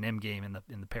Texas A&M game in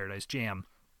the Paradise Jam.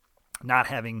 Not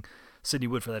having Sydney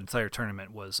Wood for that entire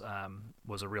tournament was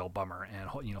a real bummer, and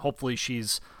hopefully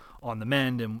she's on the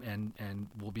mend and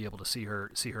we'll be able to see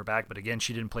her back. But again,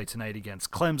 she didn't play tonight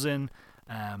against Clemson.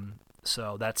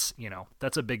 So that's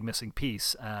a big missing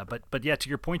piece. But yeah, to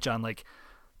your point, John, like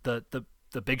the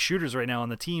big shooters right now on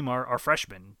the team are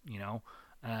freshmen.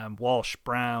 Walsh,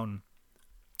 Brown,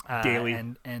 Daly,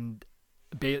 and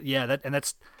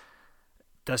that's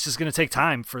just going to take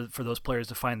time for those players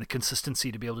to find the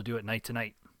consistency to be able to do it night to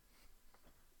night.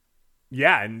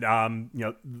 Yeah, and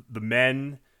the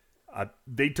men,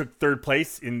 they took third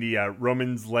place in the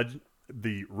Roman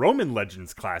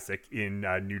Legends Classic in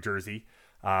New Jersey.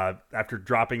 After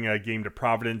dropping a game to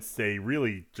Providence, they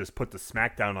really just put the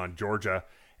smackdown on Georgia.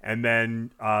 And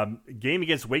then game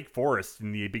against Wake Forest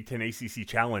in the Big Ten ACC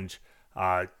Challenge,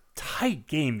 tight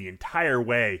game the entire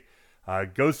way.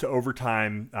 Goes to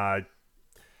overtime.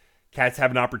 Cats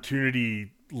have an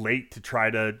opportunity late to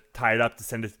try to tie it up to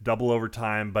send it to double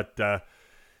overtime, but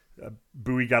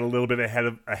Bowie got a little bit ahead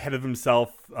of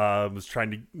himself. Was trying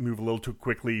to move a little too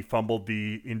quickly, fumbled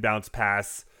the inbounds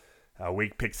pass.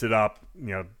 Wake picks it up,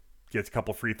 gets a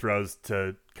couple free throws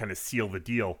to kind of seal the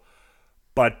deal.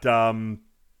 But, the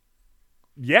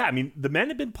men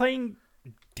have been playing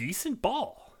decent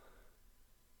ball.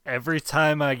 Every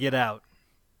time I get out,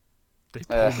 they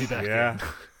pull me back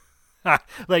in.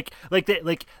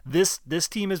 This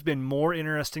team has been more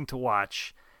interesting to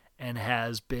watch and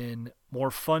has been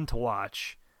more fun to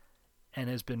watch and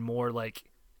has been more,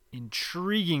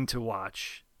 intriguing to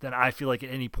watch than I feel like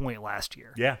at any point last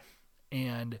year. Yeah.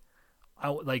 And I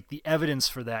like the evidence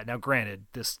for that. Now, granted,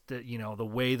 the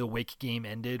way the Wake game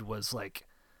ended was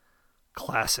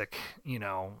classic,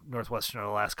 Northwestern of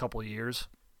the last couple of years.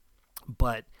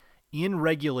 But in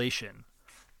regulation,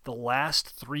 the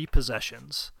last 3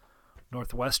 possessions,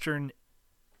 Northwestern,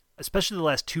 especially the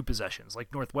last 2 possessions,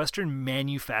 Northwestern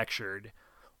manufactured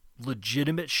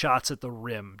legitimate shots at the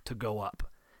rim to go up.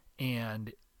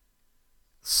 And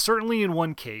certainly in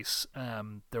one case,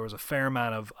 there was a fair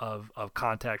amount of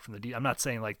contact from the I'm not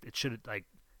saying it should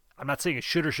I'm not saying it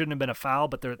should or shouldn't have been a foul,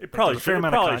 but there was a fair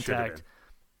amount of contact.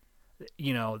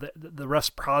 The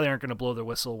refs probably aren't going to blow their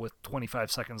whistle with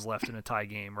 25 seconds left in a tie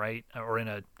game, right? Or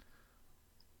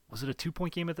was it a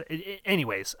 2-point game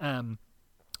anyways?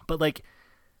 But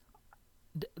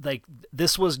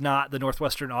this was not the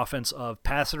Northwestern offense of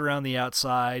pass it around the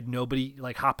outside. Nobody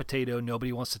hot potato.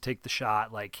 Nobody wants to take the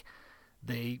shot.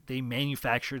 They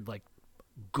manufactured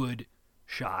good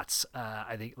shots.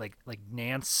 I think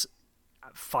Nance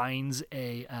finds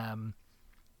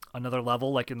another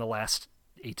level in the last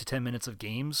 8 to 10 minutes of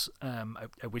games. I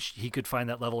wish he could find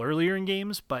that level earlier in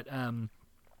games, but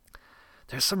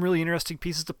there's some really interesting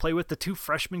pieces to play with. The 2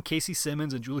 freshmen, Casey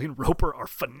Simmons and Julian Roper, are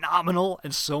phenomenal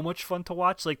and so much fun to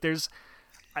watch. We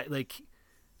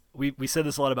said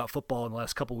this a lot about football in the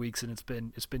last couple of weeks, and it's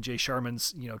been Jay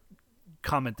Sharman's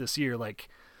comment this year.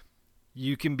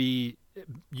 You can be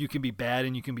bad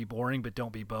and you can be boring, but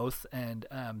don't be both. And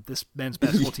this men's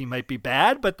basketball team might be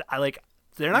bad, but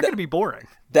they're not going to be boring.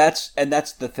 That's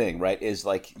the thing, right? Is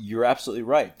you're absolutely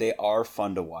right. They are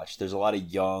fun to watch. There's a lot of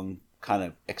young, kind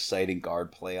of exciting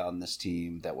guard play on this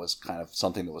team that was kind of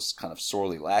something that was kind of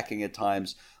sorely lacking at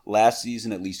times last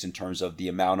season, at least in terms of the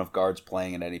amount of guards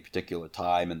playing at any particular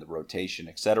time and the rotation,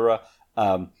 etc.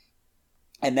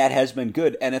 And that has been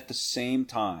good. And at the same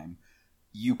time,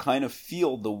 you kind of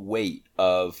feel the weight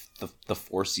of the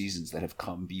 4 seasons that have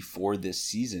come before this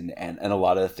season and a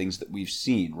lot of the things that we've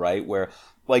seen, right? Where,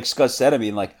 like Scott said,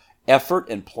 effort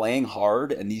and playing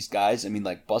hard, and these guys, I mean,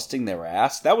 like busting their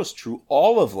ass, that was true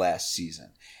all of last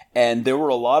season. And there were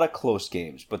a lot of close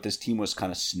games, but this team was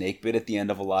kind of snake bit at the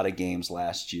end of a lot of games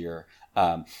last year.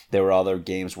 There were other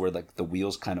games where like the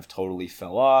wheels kind of totally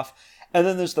fell off. And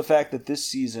then there's the fact that this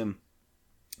season,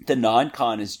 the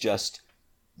non-con is just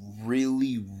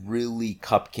really, really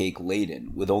cupcake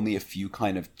laden with only a few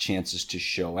kind of chances to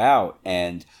show out.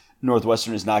 And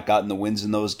Northwestern has not gotten the wins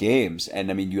in those games.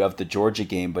 And I mean, you have the Georgia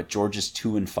game, but Georgia's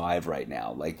 2-5 right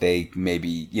now. Like they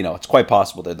maybe, it's quite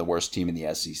possible they're the worst team in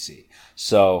the SEC.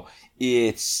 So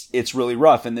it's really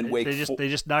rough. And then they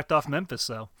just knocked off Memphis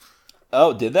though.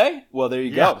 Oh, did they? Well, there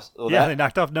you go. Well, they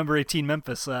knocked off number 18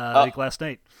 Memphis like last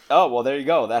night. Oh, well, there you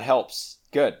go. That helps.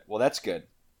 Good. Well, that's good.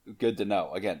 Good to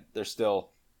know. Again, they're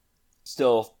still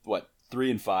what,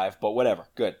 3-5, but whatever.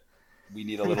 Good. We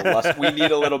need a little luster. We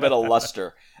need a little bit of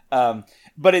luster.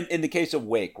 But in the case of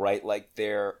Wake, right? Like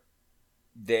they're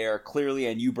clearly,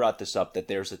 and you brought this up, that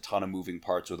there's a ton of moving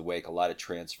parts with Wake, a lot of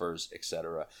transfers,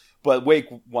 etc. But Wake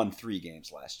won 3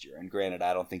 games last year, and granted,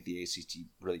 I don't think the ACT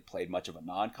really played much of a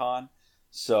non-con.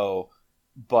 So,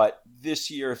 but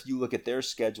this year, if you look at their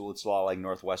schedule, it's a lot like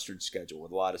Northwestern's schedule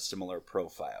with a lot of similar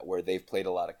profile, where they've played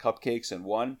a lot of cupcakes and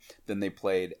won. Then they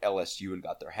played LSU and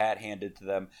got their hat handed to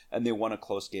them, and they won a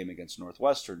close game against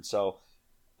Northwestern. So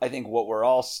I think what we're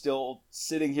all still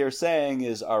sitting here saying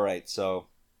is, all right, so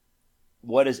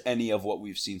what does any of what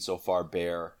we've seen so far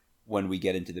bear when we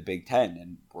get into the Big Ten?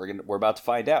 And we're about to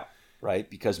find out, right?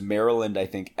 Because Maryland, I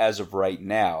think, as of right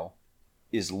now,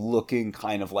 is looking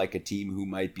kind of like a team who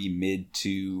might be mid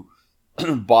to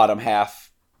bottom half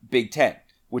Big Ten,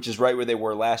 which is right where they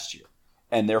were last year.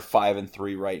 And they're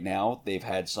 5-3 right now. They've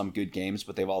had some good games,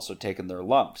 but they've also taken their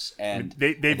lumps. And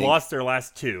they've lost their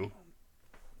last 2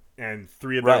 and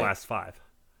 3 of their last 5.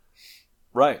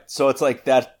 Right. So it's like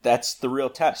that's the real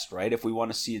test, right? If we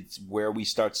want to see it's where we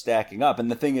start stacking up. And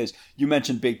the thing is, you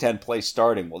mentioned Big Ten play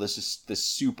starting. Well, this is this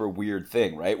super weird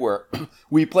thing, right? Where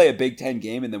we play a Big Ten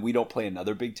game and then we don't play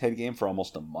another Big Ten game for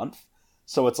almost a month.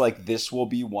 So it's like this will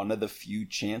be one of the few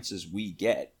chances we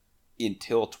get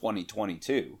until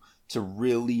 2022 to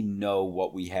really know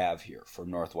what we have here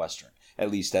from Northwestern, at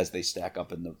least as they stack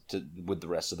up with the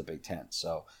rest of the Big Ten.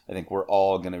 So I think we're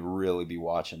all going to really be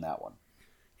watching that one.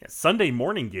 Yeah, Sunday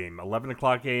morning game, 11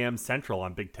 o'clock a.m. Central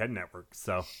on Big Ten Network.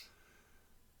 So,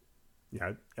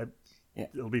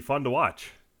 it'll be fun to watch.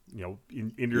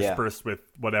 Interspersed with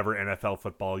whatever NFL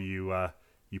football you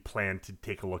plan to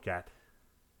take a look at.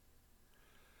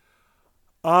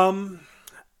 Do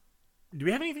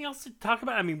we have anything else to talk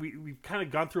about? I mean, we've kind of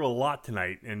gone through a lot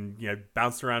tonight and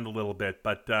bounced around a little bit,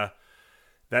 but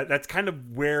that's kind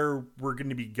of where we're going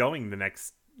to be going the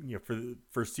next for the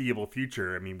foreseeable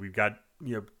future. I mean, we've got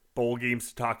bowl games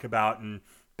to talk about and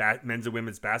men's and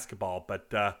women's basketball,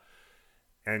 but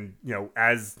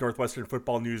as Northwestern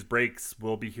football news breaks,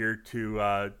 we'll be here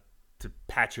to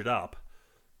patch it up.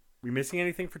 We missing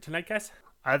anything for tonight, guys?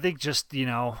 I think just,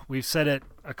 we've said it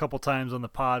a couple times on the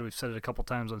pod, we've said it a couple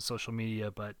times on social media,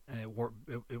 but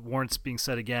it warrants being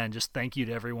said again. Just thank you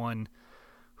to everyone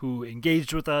who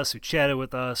engaged with us, who chatted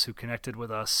with us, who connected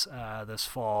with us this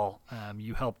fall.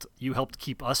 You helped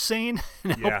keep us sane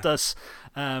and helped us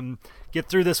get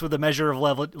through this with a measure of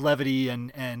levity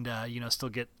and still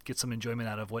get some enjoyment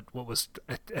out of what was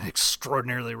an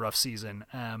extraordinarily rough season.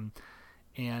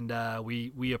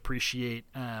 We appreciate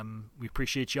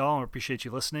y'all and appreciate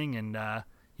you listening. And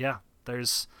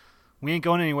we ain't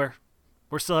going anywhere.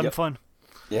 We're still having fun.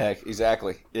 Yeah,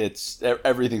 exactly. It's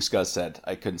everything Scuzz said.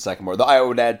 I couldn't second more. Though I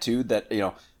would add too that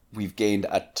we've gained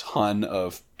a ton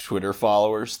of Twitter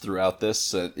followers throughout this.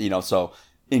 So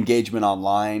engagement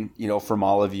online, from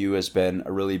all of you has been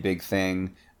a really big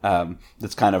thing.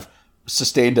 That's kind of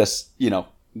sustained us,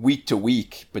 week to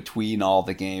week between all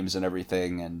the games and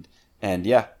everything. And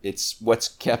yeah, it's what's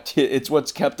kept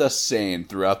us sane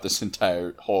throughout this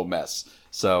entire whole mess.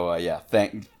 So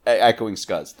echoing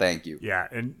Scuzz, thank you. Yeah,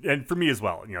 and for me as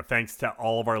well. Thanks to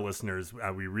all of our listeners.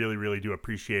 We really, really do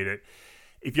appreciate it.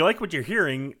 If you like what you're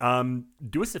hearing,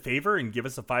 do us a favor and give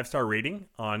us a 5-star rating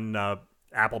on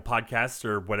Apple Podcasts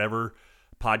or whatever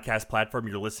podcast platform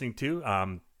you're listening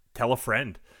to. Tell a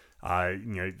friend.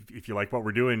 If you like what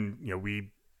we're doing,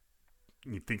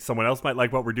 you think someone else might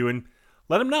like what we're doing,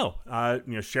 let them know.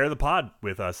 Share the pod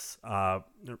with us.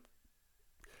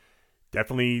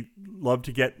 Definitely love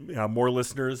to get more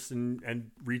listeners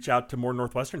and reach out to more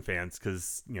Northwestern fans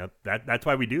because that's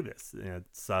why we do this.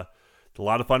 It's a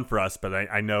lot of fun for us, but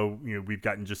I know we've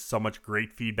gotten just so much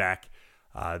great feedback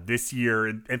this year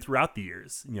and throughout the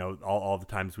years. All the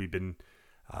times we've been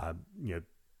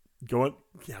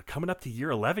coming up to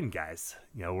year 11, guys.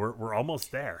 We're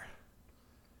almost there.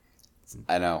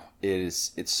 I know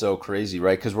it's so crazy,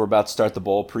 right? Because we're about to start the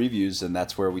bowl previews, and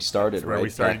that's where we started. That's where right? we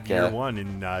started year one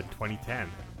in 2010.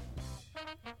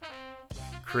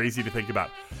 Crazy to think about.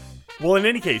 Well, in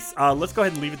any case, let's go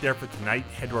ahead and leave it there for tonight.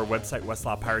 Head to our website,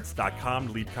 westlawpirates.com,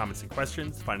 to leave comments and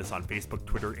questions. Find us on Facebook,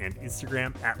 Twitter, and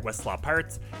Instagram at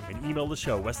westlawpirates, and email the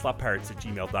show,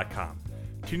 westlawpirates@gmail.com.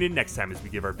 Tune in next time as we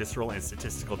give our visceral and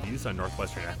statistical views on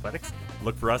Northwestern athletics.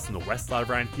 Look for us in the west lot of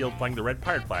Ryan Field flying the red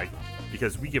pirate flag,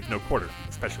 because we give no quarter,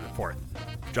 especially the fourth.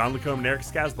 For John Lacombe and Eric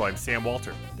Skasbo, I'm Sam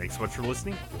Walter. Thanks so much for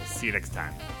listening. We'll see you next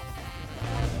time.